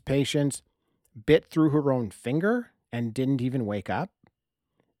of his patients bit through her own finger and didn't even wake up.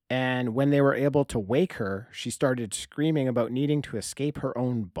 And when they were able to wake her, she started screaming about needing to escape her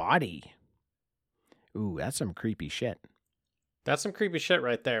own body. Ooh, that's some creepy shit. That's some creepy shit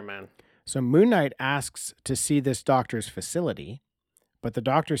right there, man. So Moon Knight asks to see this doctor's facility, but the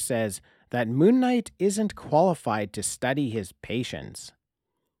doctor says that Moon Knight isn't qualified to study his patients.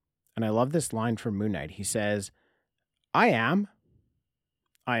 And I love this line from Moon Knight. He says, I am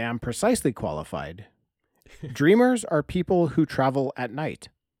precisely qualified. Dreamers are people who travel at night.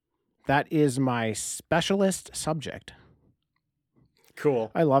 That is my specialist subject.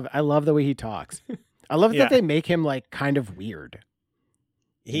 Cool. I love the way he talks. I love that they make him like kind of weird.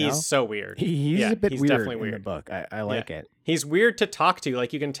 He's so weird. He's a bit he's weird definitely in weird. the book. I like it. He's weird to talk to.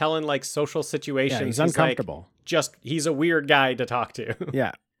 Like you can tell in like social situations. Yeah, he's uncomfortable. He's a weird guy to talk to.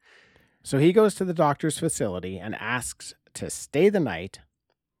 Yeah. So he goes to the doctor's facility and asks to stay the night.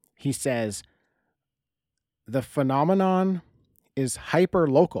 He says, the phenomenon is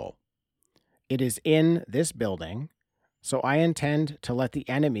hyper-local. It is in this building, so I intend to let the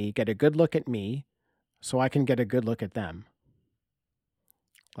enemy get a good look at me so I can get a good look at them.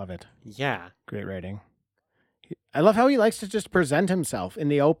 Love it. Yeah. Great writing. I love how he likes to just present himself in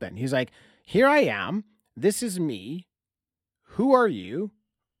the open. He's like, here I am. This is me. Who are you?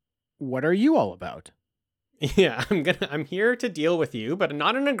 What are you all about? Yeah, I'm here to deal with you, but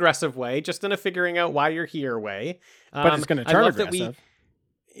not in an aggressive way, just in a figuring out why you're here way. But it's going to turn aggressive.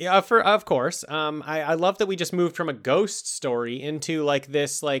 Yeah, of course. I love that we just moved from a ghost story into like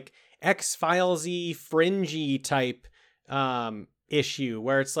this like X-Files-y, fringy type issue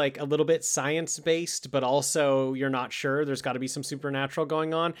where it's like a little bit science-based, but also you're not sure. There's got to be some supernatural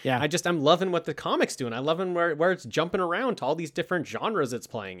going on. Yeah. I'm loving what the comic's doing. I love where it's jumping around to all these different genres it's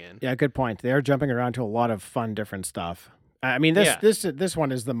playing in. Yeah, good point. They are jumping around to a lot of fun, different stuff. I mean, this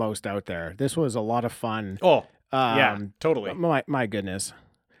one is the most out there. This was a lot of fun. Oh, yeah, totally. My goodness.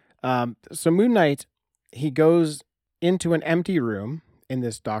 So Moon Knight, he goes into an empty room in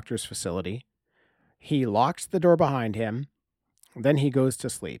this doctor's facility. He locks the door behind him. Then he goes to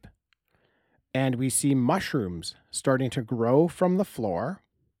sleep. And we see mushrooms starting to grow from the floor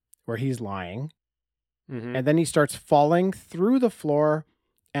where he's lying. Mm-hmm. And then he starts falling through the floor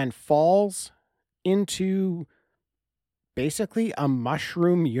and falls into basically a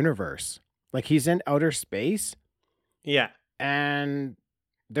mushroom universe. Like he's in outer space. Yeah. And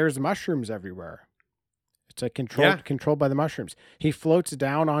there's mushrooms everywhere. It's like controlled by the mushrooms. He floats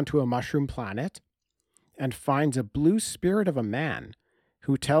down onto a mushroom planet and finds a blue spirit of a man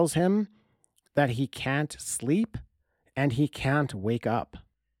who tells him that he can't sleep and he can't wake up.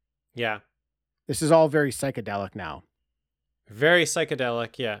 Yeah. This is all very psychedelic now. Very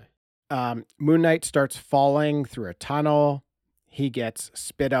psychedelic, yeah. Moon Knight starts falling through a tunnel. He gets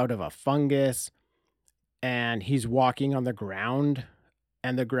spit out of a fungus, and he's walking on the ground,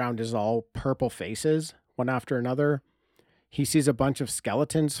 and the ground is all purple faces, one after another. He sees a bunch of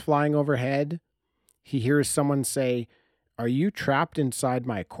skeletons flying overhead. He hears someone say, "Are you trapped inside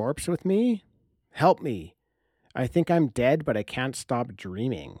my corpse with me? Help me. I think I'm dead, but I can't stop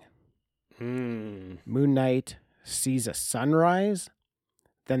dreaming." Moon Knight sees a sunrise,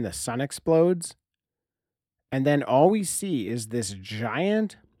 then the sun explodes, and then all we see is this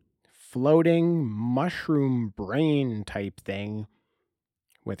giant floating mushroom brain type thing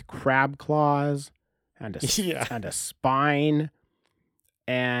with crab claws and and a spine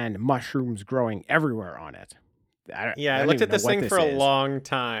and mushrooms growing everywhere on it. I looked at this thing for a long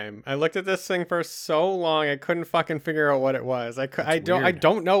time. I looked at this thing for so long, I couldn't fucking figure out what it was. I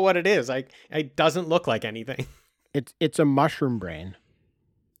don't know what it is. It doesn't look like anything. It's a mushroom brain.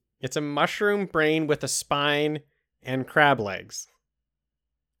 It's a mushroom brain with a spine and crab legs.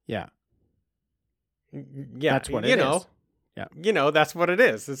 Yeah. Yeah, that's what it is. Yeah. You know, that's what it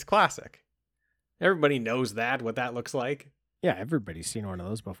is. It's classic. Everybody knows what that looks like. Yeah, everybody's seen one of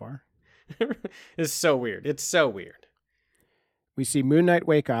those before. It's so weird. It's so weird. We see Moon Knight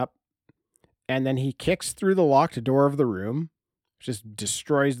wake up, and then he kicks through the locked door of the room, just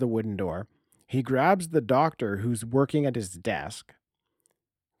destroys the wooden door. He grabs the doctor who's working at his desk,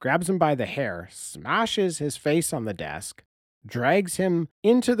 grabs him by the hair, smashes his face on the desk, drags him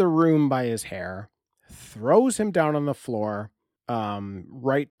into the room by his hair, throws him down on the floor,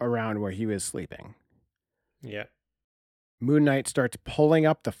 right around where he was sleeping. Yeah. Moon Knight starts pulling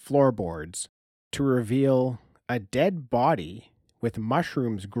up the floorboards to reveal a dead body with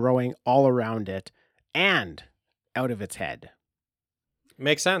mushrooms growing all around it and out of its head.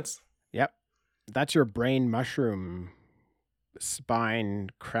 Makes sense. Yep. That's your brain mushroom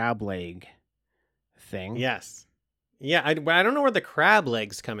spine crab leg thing. Yes. Yeah, I don't know where the crab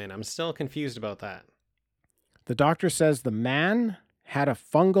legs come in. I'm still confused about that. The doctor says the man had a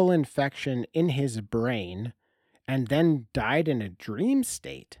fungal infection in his brain and then died in a dream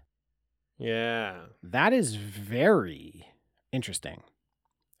state. Yeah. That is very interesting.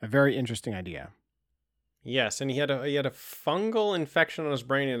 A very interesting idea. Yes, and he had a fungal infection on his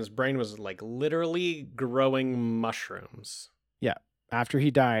brain, and his brain was like literally growing mushrooms. Yeah. After he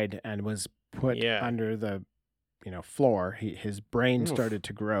died and was put under the floor, his brain started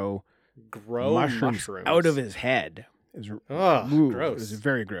to grow mushrooms out of his head. It was gross. It was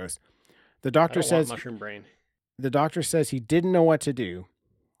very gross. The doctor says mushroom brain. The doctor says he didn't know what to do,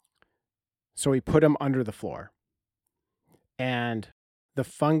 so he put him under the floor. And the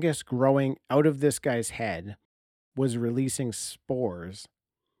fungus growing out of this guy's head was releasing spores,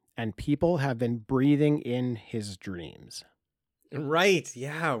 and people have been breathing in his dreams. Right.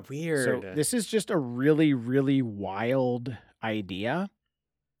 Yeah. Weird. So this is just a really, really wild idea.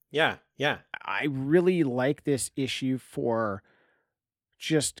 Yeah. Yeah. I really like this issue for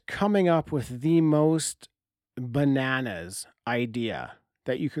just coming up with the most bananas idea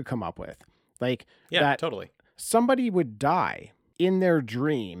that you could come up with. Like, that totally. Somebody would die in their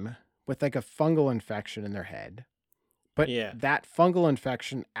dream with like a fungal infection in their head. But that fungal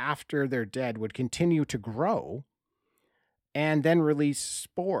infection after they're dead would continue to grow and then release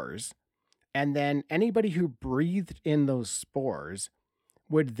spores. And then anybody who breathed in those spores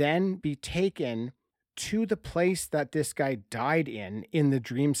would then be taken to the place that this guy died in the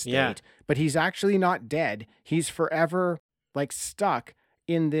dream state. Yeah. But he's actually not dead. He's forever like stuck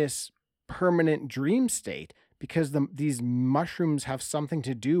in this permanent dream state because these mushrooms have something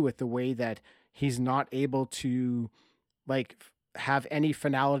to do with the way that he's not able to like have any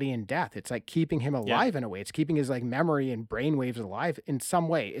finality in death. It's like keeping him alive in a way. It's keeping his like memory and brainwaves alive in some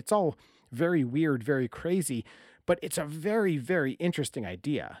way. It's all very weird, very crazy, but it's a very, very interesting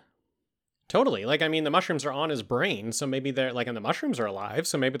idea. Totally. Like, I mean, the mushrooms are on his brain, so maybe they're like, and the mushrooms are alive,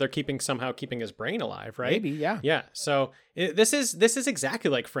 so maybe they're somehow keeping his brain alive, right? Maybe, yeah. Yeah. So this is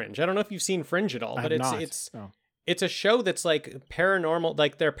exactly like Fringe. I don't know if you've seen Fringe at all, but it's a show that's like paranormal,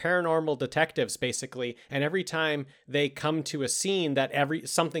 like they're paranormal detectives basically, and every time they come to a scene that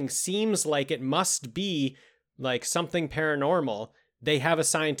something seems like it must be like something paranormal, they have a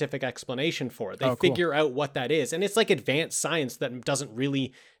scientific explanation for it. They figure out what that is. And it's like advanced science that doesn't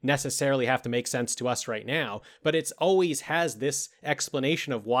really necessarily have to make sense to us right now, but it's always has this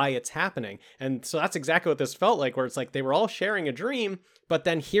explanation of why it's happening. And so that's exactly what this felt like, where it's like they were all sharing a dream, but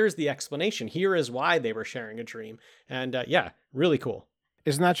then here's the explanation. Here is why they were sharing a dream. And really cool.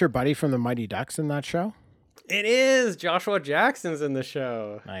 Isn't that your buddy from the Mighty Ducks in that show? It is. Joshua Jackson's in the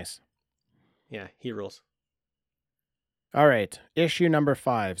show. Nice. Yeah, he rules. All right. Issue number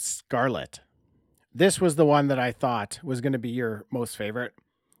 5, Scarlet. This was the one that I thought was going to be your most favorite.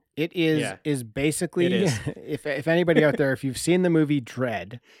 It is basically, It is. if anybody out there, if you've seen the movie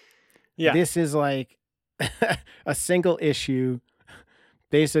Dread, this is like a single issue,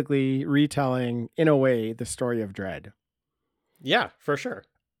 basically retelling, in a way, the story of Dread. Yeah, for sure.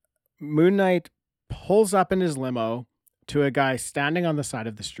 Moon Knight pulls up in his limo to a guy standing on the side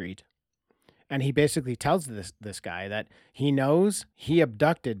of the street. And he basically tells this guy that he knows he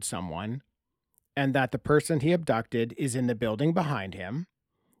abducted someone and that the person he abducted is in the building behind him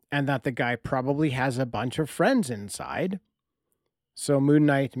and that the guy probably has a bunch of friends inside. So Moon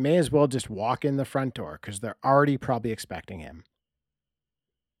Knight may as well just walk in the front door because they're already probably expecting him.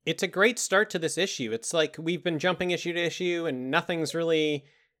 It's a great start to this issue. It's like we've been jumping issue to issue and nothing's really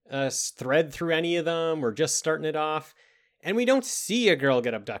thread through any of them. We're just starting it off. And we don't see a girl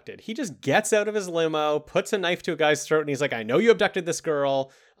get abducted. He just gets out of his limo, puts a knife to a guy's throat, and he's like, I know you abducted this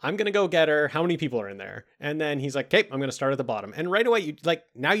girl. I'm going to go get her. How many people are in there? And then he's like, okay, I'm going to start at the bottom. And right away,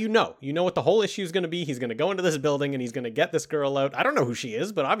 now you know what the whole issue is going to be. He's going to go into this building and he's going to get this girl out. I don't know who she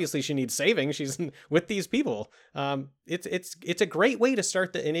is, but obviously she needs saving. She's with these people. It's a great way to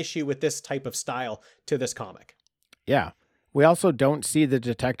start an issue with this type of style to this comic. Yeah. We also don't see the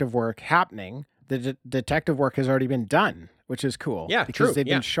detective work happening. The detective work has already been done, which is cool. Yeah, because they've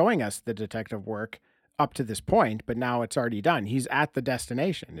been showing us the detective work up to this point, but now it's already done. He's at the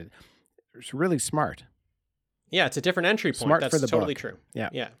destination. It's really smart. Yeah, it's a different entry point. Smart That's for the totally book. True.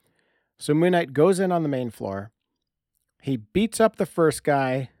 Yeah. So Moon Knight goes in on the main floor. He beats up the first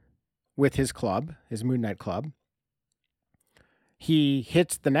guy with his club, his Moon Knight club. He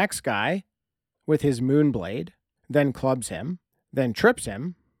hits the next guy with his moon blade, then clubs him, then trips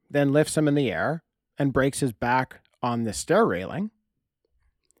him, then lifts him in the air and breaks his back on the stair railing.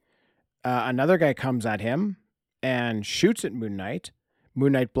 Another guy comes at him and shoots at Moon Knight.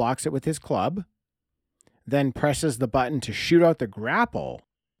 Moon Knight blocks it with his club, then presses the button to shoot out the grapple.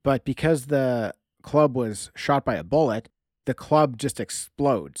 But because the club was shot by a bullet, the club just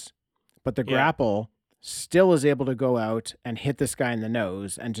explodes. But the grapple still is able to go out and hit this guy in the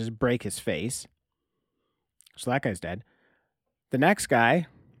nose and just break his face. So that guy's dead. The next guy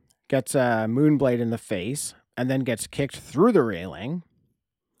gets a moonblade in the face and then gets kicked through the railing.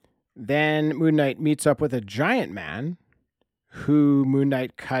 Then Moon Knight meets up with a giant man who Moon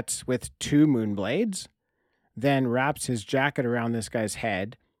Knight cuts with 2 moonblades, then wraps his jacket around this guy's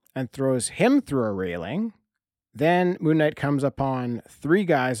head and throws him through a railing. Then Moon Knight comes upon 3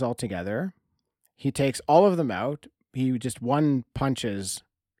 guys altogether. He takes all of them out. He just one punches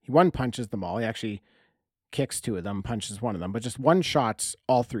them all. He actually kicks 2 of them, punches 1 of them, but just one shots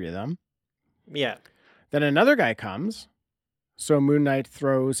all 3 of them. Yeah. Then another guy comes. So Moon Knight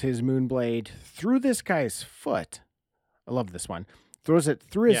throws his moonblade through this guy's foot. I love this one. Throws it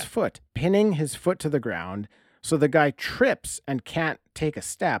through his foot, pinning his foot to the ground. So the guy trips and can't take a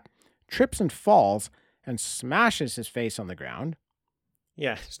step, trips and falls and smashes his face on the ground.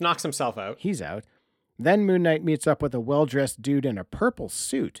 Yeah, just knocks himself out. He's out. Then Moon Knight meets up with a well-dressed dude in a purple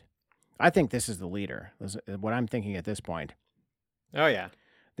suit. I think this is the leader. This is what I'm thinking at this point. Oh, yeah.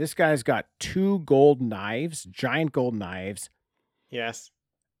 This guy's got 2 gold knives, giant gold knives. Yes.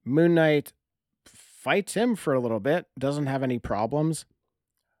 Moon Knight fights him for a little bit, doesn't have any problems,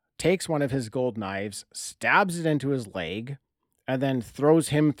 takes one of his gold knives, stabs it into his leg, and then throws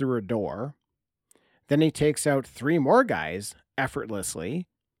him through a door. Then he takes out 3 more guys effortlessly.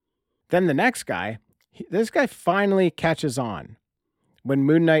 Then the next guy, this guy finally catches on when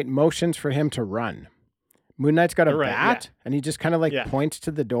Moon Knight motions for him to run. Moon Knight's got a bat, and he just kind of points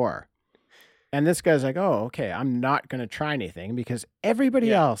to the door. And this guy's like, oh, okay, I'm not going to try anything because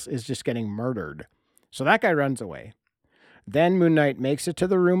everybody else is just getting murdered. So that guy runs away. Then Moon Knight makes it to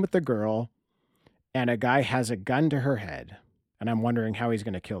the room with the girl, and a guy has a gun to her head. And I'm wondering how he's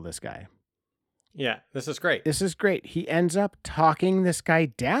going to kill this guy. Yeah, this is great. This is great. He ends up talking this guy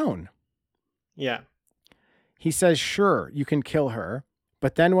down. Yeah. He says, sure, you can kill her,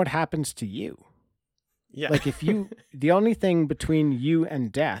 but then what happens to you? Yeah. Like the only thing between you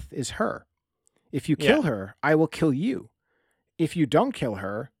and death is her. If you kill her, I will kill you. If you don't kill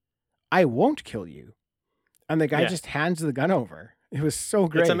her, I won't kill you. And the guy just hands the gun over. It was so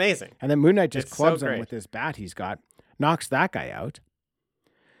great. It's amazing. And then Moon Knight just clubs him with his bat he's got, knocks that guy out.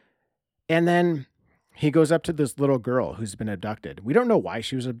 And then he goes up to this little girl who's been abducted. We don't know why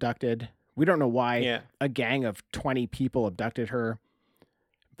she was abducted. We don't know why a gang of 20 people abducted her.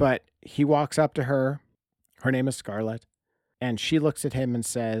 But he walks up to her. Her name is Scarlet. And she looks at him and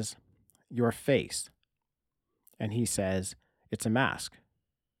says, your face. And he says, it's a mask.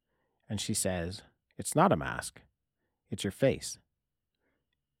 And she says, it's not a mask. It's your face.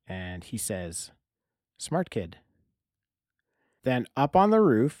 And he says, smart kid. Then up on the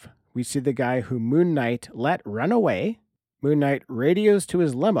roof, we see the guy who Moon Knight let run away. Moon Knight radios to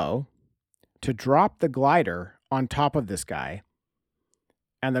his limo to drop the glider on top of this guy.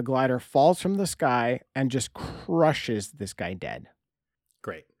 And the glider falls from the sky and just crushes this guy dead.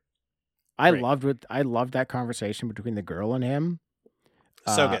 Great. I loved that conversation between the girl and him.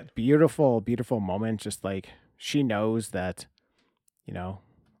 So good. Beautiful, beautiful moment. Just like she knows that, you know,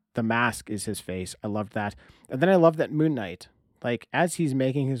 the mask is his face. I loved that. And then I love that Moon Knight, like as he's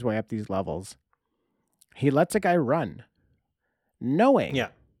making his way up these levels, he lets a guy run, knowing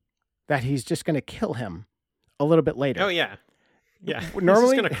that he's just going to kill him a little bit later. Oh, yeah. Yeah.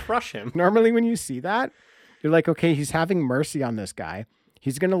 Normally, he's just going to crush him. Normally when you see that, you're like, okay, he's having mercy on this guy.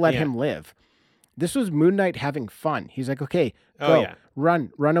 He's going to let him live. This was Moon Knight having fun. He's like, okay, go,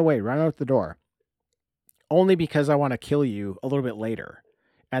 run away, run out the door. Only because I want to kill you a little bit later.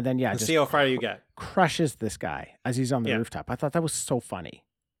 And then, just see how far you get. Crushes this guy as he's on the rooftop. I thought that was so funny.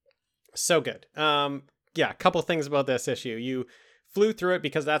 So good. A couple things about this issue. You flew through it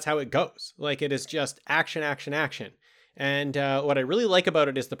because that's how it goes. Like, it is just action, action, action. And what I really like about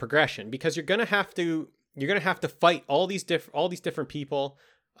it is the progression, because you're gonna have to fight all these different people,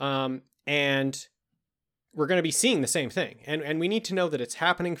 and we're going to be seeing the same thing. And we need to know that it's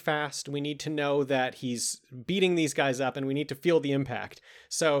happening fast. We need to know that he's beating these guys up, and we need to feel the impact.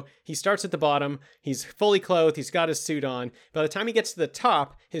 So he starts at the bottom. He's fully clothed. He's got his suit on. By the time he gets to the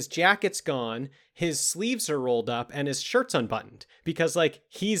top, his jacket's gone. His sleeves are rolled up and his shirt's unbuttoned because like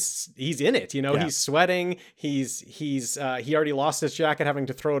he's in it, you know, he's sweating. He already lost his jacket having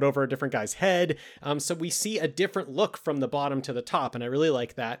to throw it over a different guy's head. So we see a different look from the bottom to the top. And I really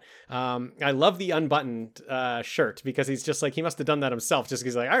like that. I love the unbuttoned shirt because he's just like, he must've done that himself just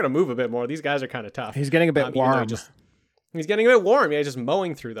because he's like, I got to move a bit more. These guys are kind of tough. He's getting a bit warm. He's getting a bit warm. Yeah. Just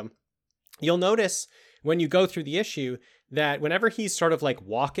mowing through them. You'll notice when you go through the issue that whenever he's sort of like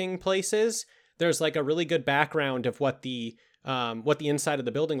walking places, there's like a really good background of what the inside of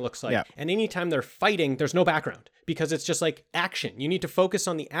the building looks like. Yeah. And anytime they're fighting, there's no background because it's just like action. You need to focus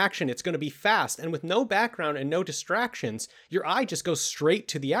on the action. It's going to be fast. And with no background and no distractions, your eye just goes straight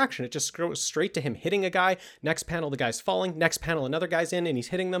to the action. It just goes straight to him hitting a guy. Next panel, the guy's falling. Next panel, another guy's in and he's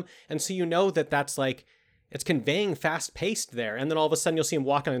hitting them. And so you know that that's like, it's conveying fast paced there. And then all of a sudden you'll see him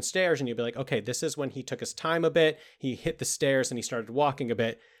walking on stairs and you'll be like, okay, this is when he took his time a bit. He hit the stairs and he started walking a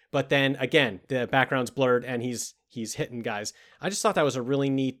bit. But then again, the background's blurred and he's hitting guys. I just thought that was a really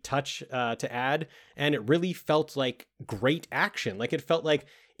neat touch to add. And it really felt like great action. Like it felt like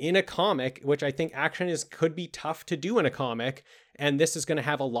in a comic, which I think action could be tough to do in a comic. And this is going to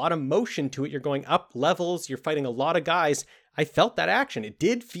have a lot of motion to it. You're going up levels. You're fighting a lot of guys. I felt that action. It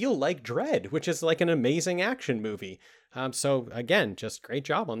did feel like Dredd, which is like an amazing action movie. So again, just great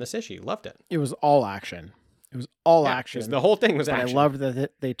job on this issue. Loved it. It was all action. It was all action. The whole thing was action. I loved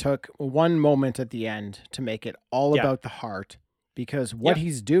that they took one moment at the end to make it all about the heart, because what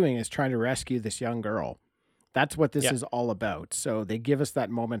he's doing is trying to rescue this young girl. That's what this is all about. So they give us that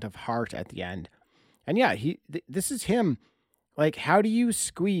moment of heart at the end. And this is him. Like, how do you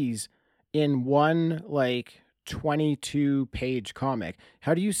squeeze in one, like, 22-page comic?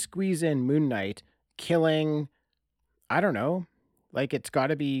 How do you squeeze in Moon Knight killing, I don't know, like, it's got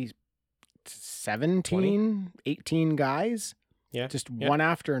to be 17, 20? 18 guys, just one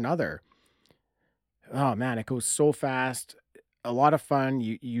after another. Oh man, it goes so fast. A lot of fun.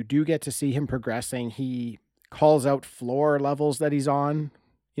 You do get to see him progressing. He calls out floor levels that he's on,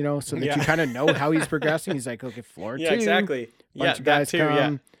 you know, so that you kind of know how he's progressing. He's like, okay, floor 2. Exactly. Bunch of guys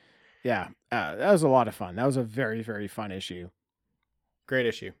come. That was a lot of fun. That was a very, very fun issue. Great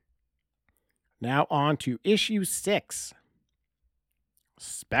issue. Now on to issue 6.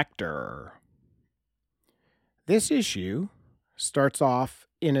 Spectre. This issue starts off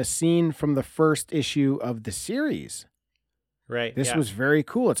in a scene from the first issue of the series. Right. This was very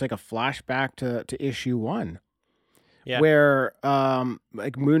cool. It's like a flashback to issue 1. Yeah. Where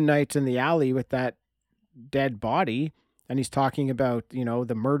like Moon Knight's in the alley with that dead body, and he's talking about, you know,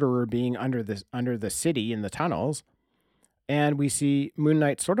 the murderer being under the city in the tunnels. And we see Moon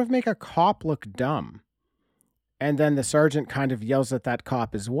Knight sort of make a cop look dumb. And then the sergeant kind of yells at that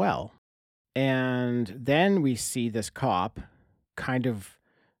cop as well. And then we see this cop kind of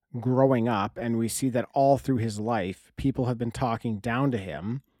growing up, and we see that all through his life, people have been talking down to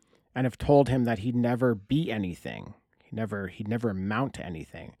him and have told him that he'd never be anything. He'd never amount to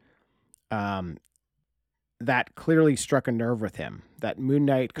anything. That clearly struck a nerve with him, that Moon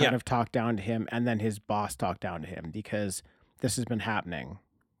Knight kind of talked down to him, and then his boss talked down to him, because this has been happening.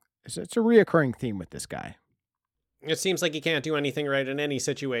 It's a reoccurring theme with this guy. it seems like he can't do anything right in any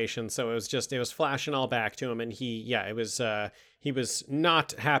situation. So it was flashing all back to him. And he was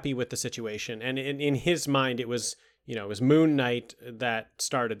not happy with the situation. And in his mind, it was Moon Knight that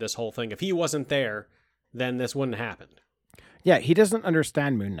started this whole thing. If he wasn't there, then this wouldn't happen. Yeah, he doesn't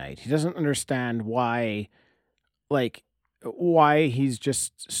understand Moon Knight. He doesn't understand why he's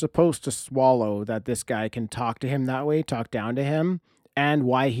just supposed to swallow that this guy can talk to him that way, talk down to him, and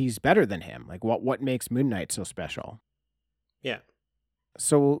why he's better than him. Like, what makes Moon Knight so special? Yeah.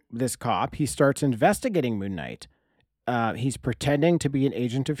 So this cop, he starts investigating Moon Knight. He's pretending to be an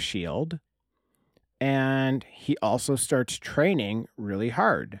agent of S.H.I.E.L.D., and he also starts training really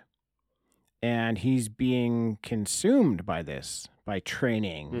hard. And he's being consumed by this, by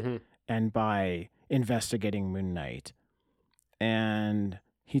training and by investigating Moon Knight. And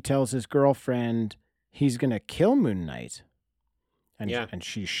he tells his girlfriend he's going to kill Moon Knight. And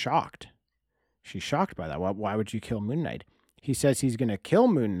she's shocked. She's shocked by that. Why would you kill Moon Knight? He says he's going to kill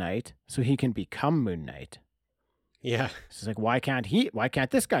Moon Knight so he can become Moon Knight. Yeah. She's like, why can't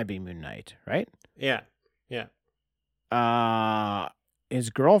this guy be Moon Knight, right? Yeah. Yeah.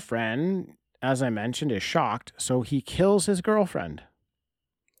 His girlfriend, as I mentioned, is shocked, so he kills his girlfriend.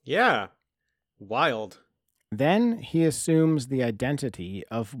 Yeah. Wild. Then he assumes the identity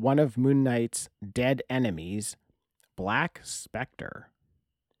of one of Moon Knight's dead enemies, Black Spectre.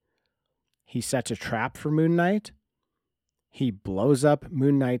 He sets a trap for Moon Knight. He blows up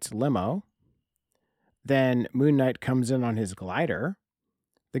Moon Knight's limo. Then Moon Knight comes in on his glider.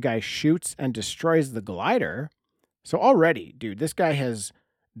 The guy shoots and destroys the glider. So already, dude, this guy has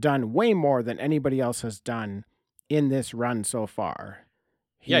done way more than anybody else has done in this run so far.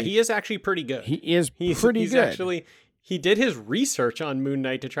 He is actually pretty good. He's pretty good. Actually, he did his research on Moon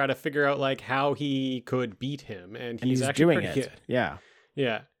Knight to try to figure out like how he could beat him, and he's actually doing pretty it. good. Yeah.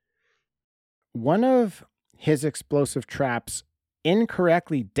 Yeah. One of his explosive traps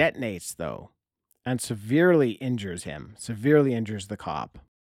incorrectly detonates, though, and severely injures the cop.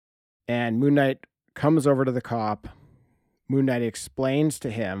 And Moon Knight comes over to the cop. Moon Knight explains to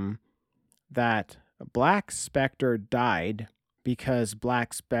him that Black Spectre died because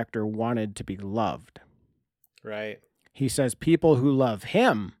Black Spectre wanted to be loved. Right. He says people who love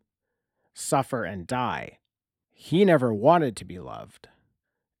him suffer and die. He never wanted to be loved.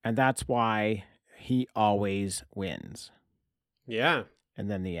 And that's why he always wins. Yeah.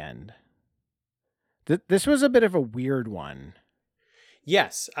 And then the end. This was a bit of a weird one.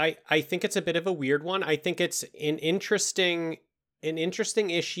 Yes, I think it's a bit of a weird one. I think it's an interesting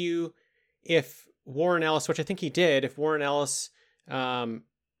issue if Warren Ellis, which I think he did, if Warren Ellis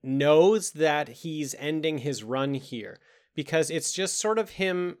knows that he's ending his run here. Because it's just sort of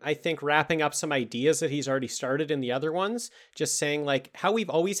him, I think, wrapping up some ideas that he's already started in the other ones. Just saying, like, how we've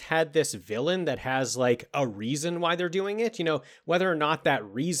always had this villain that has, like, a reason why they're doing it. You know, whether or not that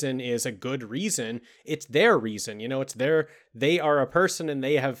reason is a good reason, it's their reason. You know, they are a person and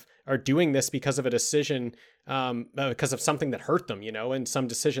they are doing this because of a decision, because of something that hurt them, you know, and some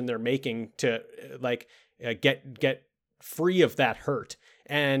decision they're making to, get free of that hurt.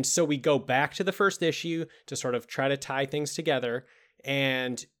 And so we go back to the first issue to sort of try to tie things together,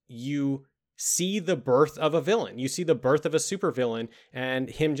 and you see the birth of a villain. You see the birth of a supervillain, and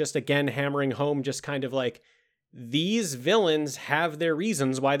him just again hammering home just kind of like, these villains have their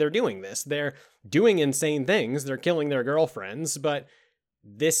reasons why they're doing this. They're doing insane things. They're killing their girlfriends, but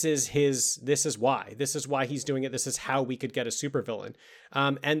this is why. This is why he's doing it. This is how we could get a supervillain.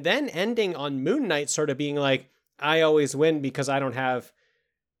 And then ending on Moon Knight sort of being like, I always win because I don't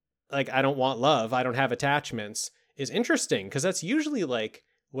want love, I don't have attachments, is interesting, because that's usually like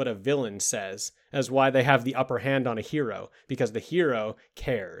what a villain says as why they have the upper hand on a hero, because the hero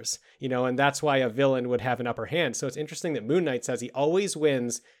cares, you know, and that's why a villain would have an upper hand. So it's interesting that Moon Knight says he always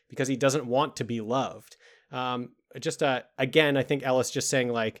wins because he doesn't want to be loved. Again, I think Ellis just saying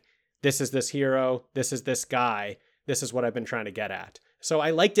like, this is this hero, this is this guy, this is what I've been trying to get at. So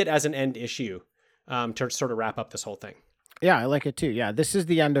I liked it as an end issue to sort of wrap up this whole thing. Yeah, I like it too. Yeah, this is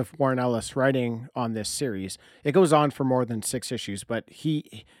the end of Warren Ellis writing on this series. It goes on for more than 6 issues, but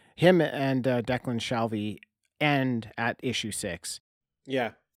him and Declan Shalvey end at issue 6.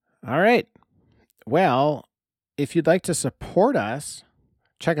 Yeah. All right. Well, if you'd like to support us,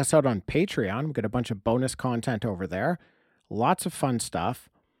 check us out on Patreon. We've got a bunch of bonus content over there. Lots of fun stuff.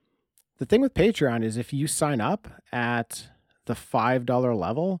 The thing with Patreon is if you sign up at the $5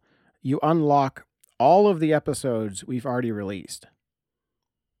 level, you unlock all of the episodes we've already released.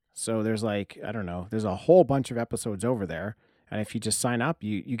 So there's there's a whole bunch of episodes over there. And if you just sign up,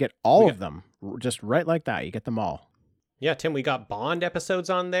 you get all of them just right like that. You get them all. Yeah, Tim, we got Bond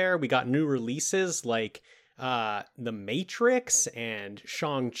episodes on there. We got new releases like The Matrix and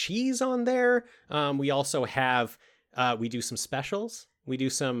Shang-Chi's on there. We also have, we do some specials. We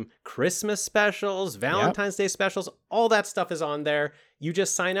do some Christmas specials, Valentine's Day specials. All that stuff is on there. You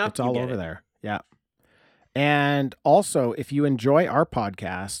just sign up. It's all over there. Yeah. And also, if you enjoy our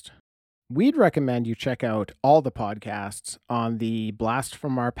podcast, we'd recommend you check out all the podcasts on the Blast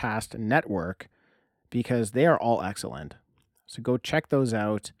from Our Past network because they are all excellent. So go check those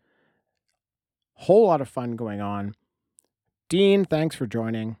out. Whole lot of fun going on. Dean, thanks for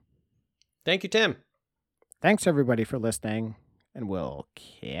joining. Thank you, Tim. Thanks, everybody, for listening, and we'll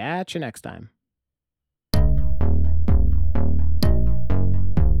catch you next time.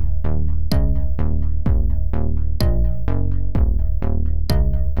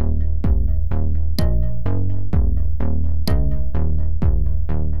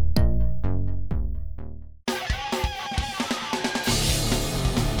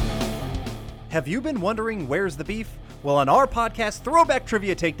 Have you been wondering where's the beef? Well, on our podcast, Throwback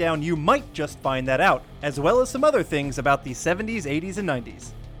Trivia Takedown, you might just find that out, as well as some other things about the 70s, 80s, and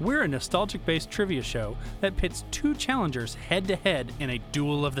 90s. We're a nostalgic-based trivia show that pits two challengers head-to-head in a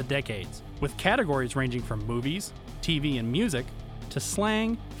duel of the decades, with categories ranging from movies, TV, and music, to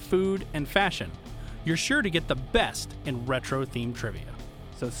slang, food, and fashion. You're sure to get the best in retro-themed trivia.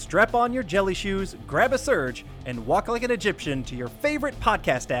 So strap on your jelly shoes, grab a Surge, and walk like an Egyptian to your favorite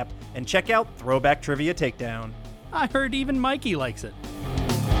podcast app and check out Throwback Trivia Takedown. I heard even Mikey likes it.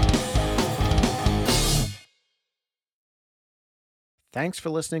 Thanks for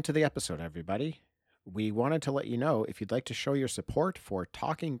listening to the episode, everybody. We wanted to let you know if you'd like to show your support for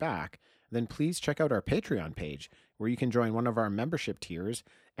Talking Back, then please check out our Patreon page, where you can join one of our membership tiers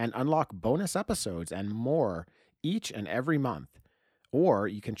and unlock bonus episodes and more each and every month. Or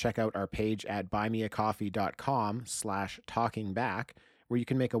you can check out our page at buymeacoffee.com/talkingback, where you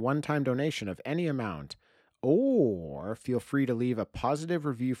can make a one-time donation of any amount. Or feel free to leave a positive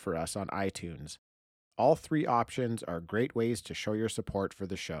review for us on iTunes. All three options are great ways to show your support for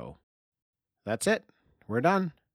the show. That's it. We're done.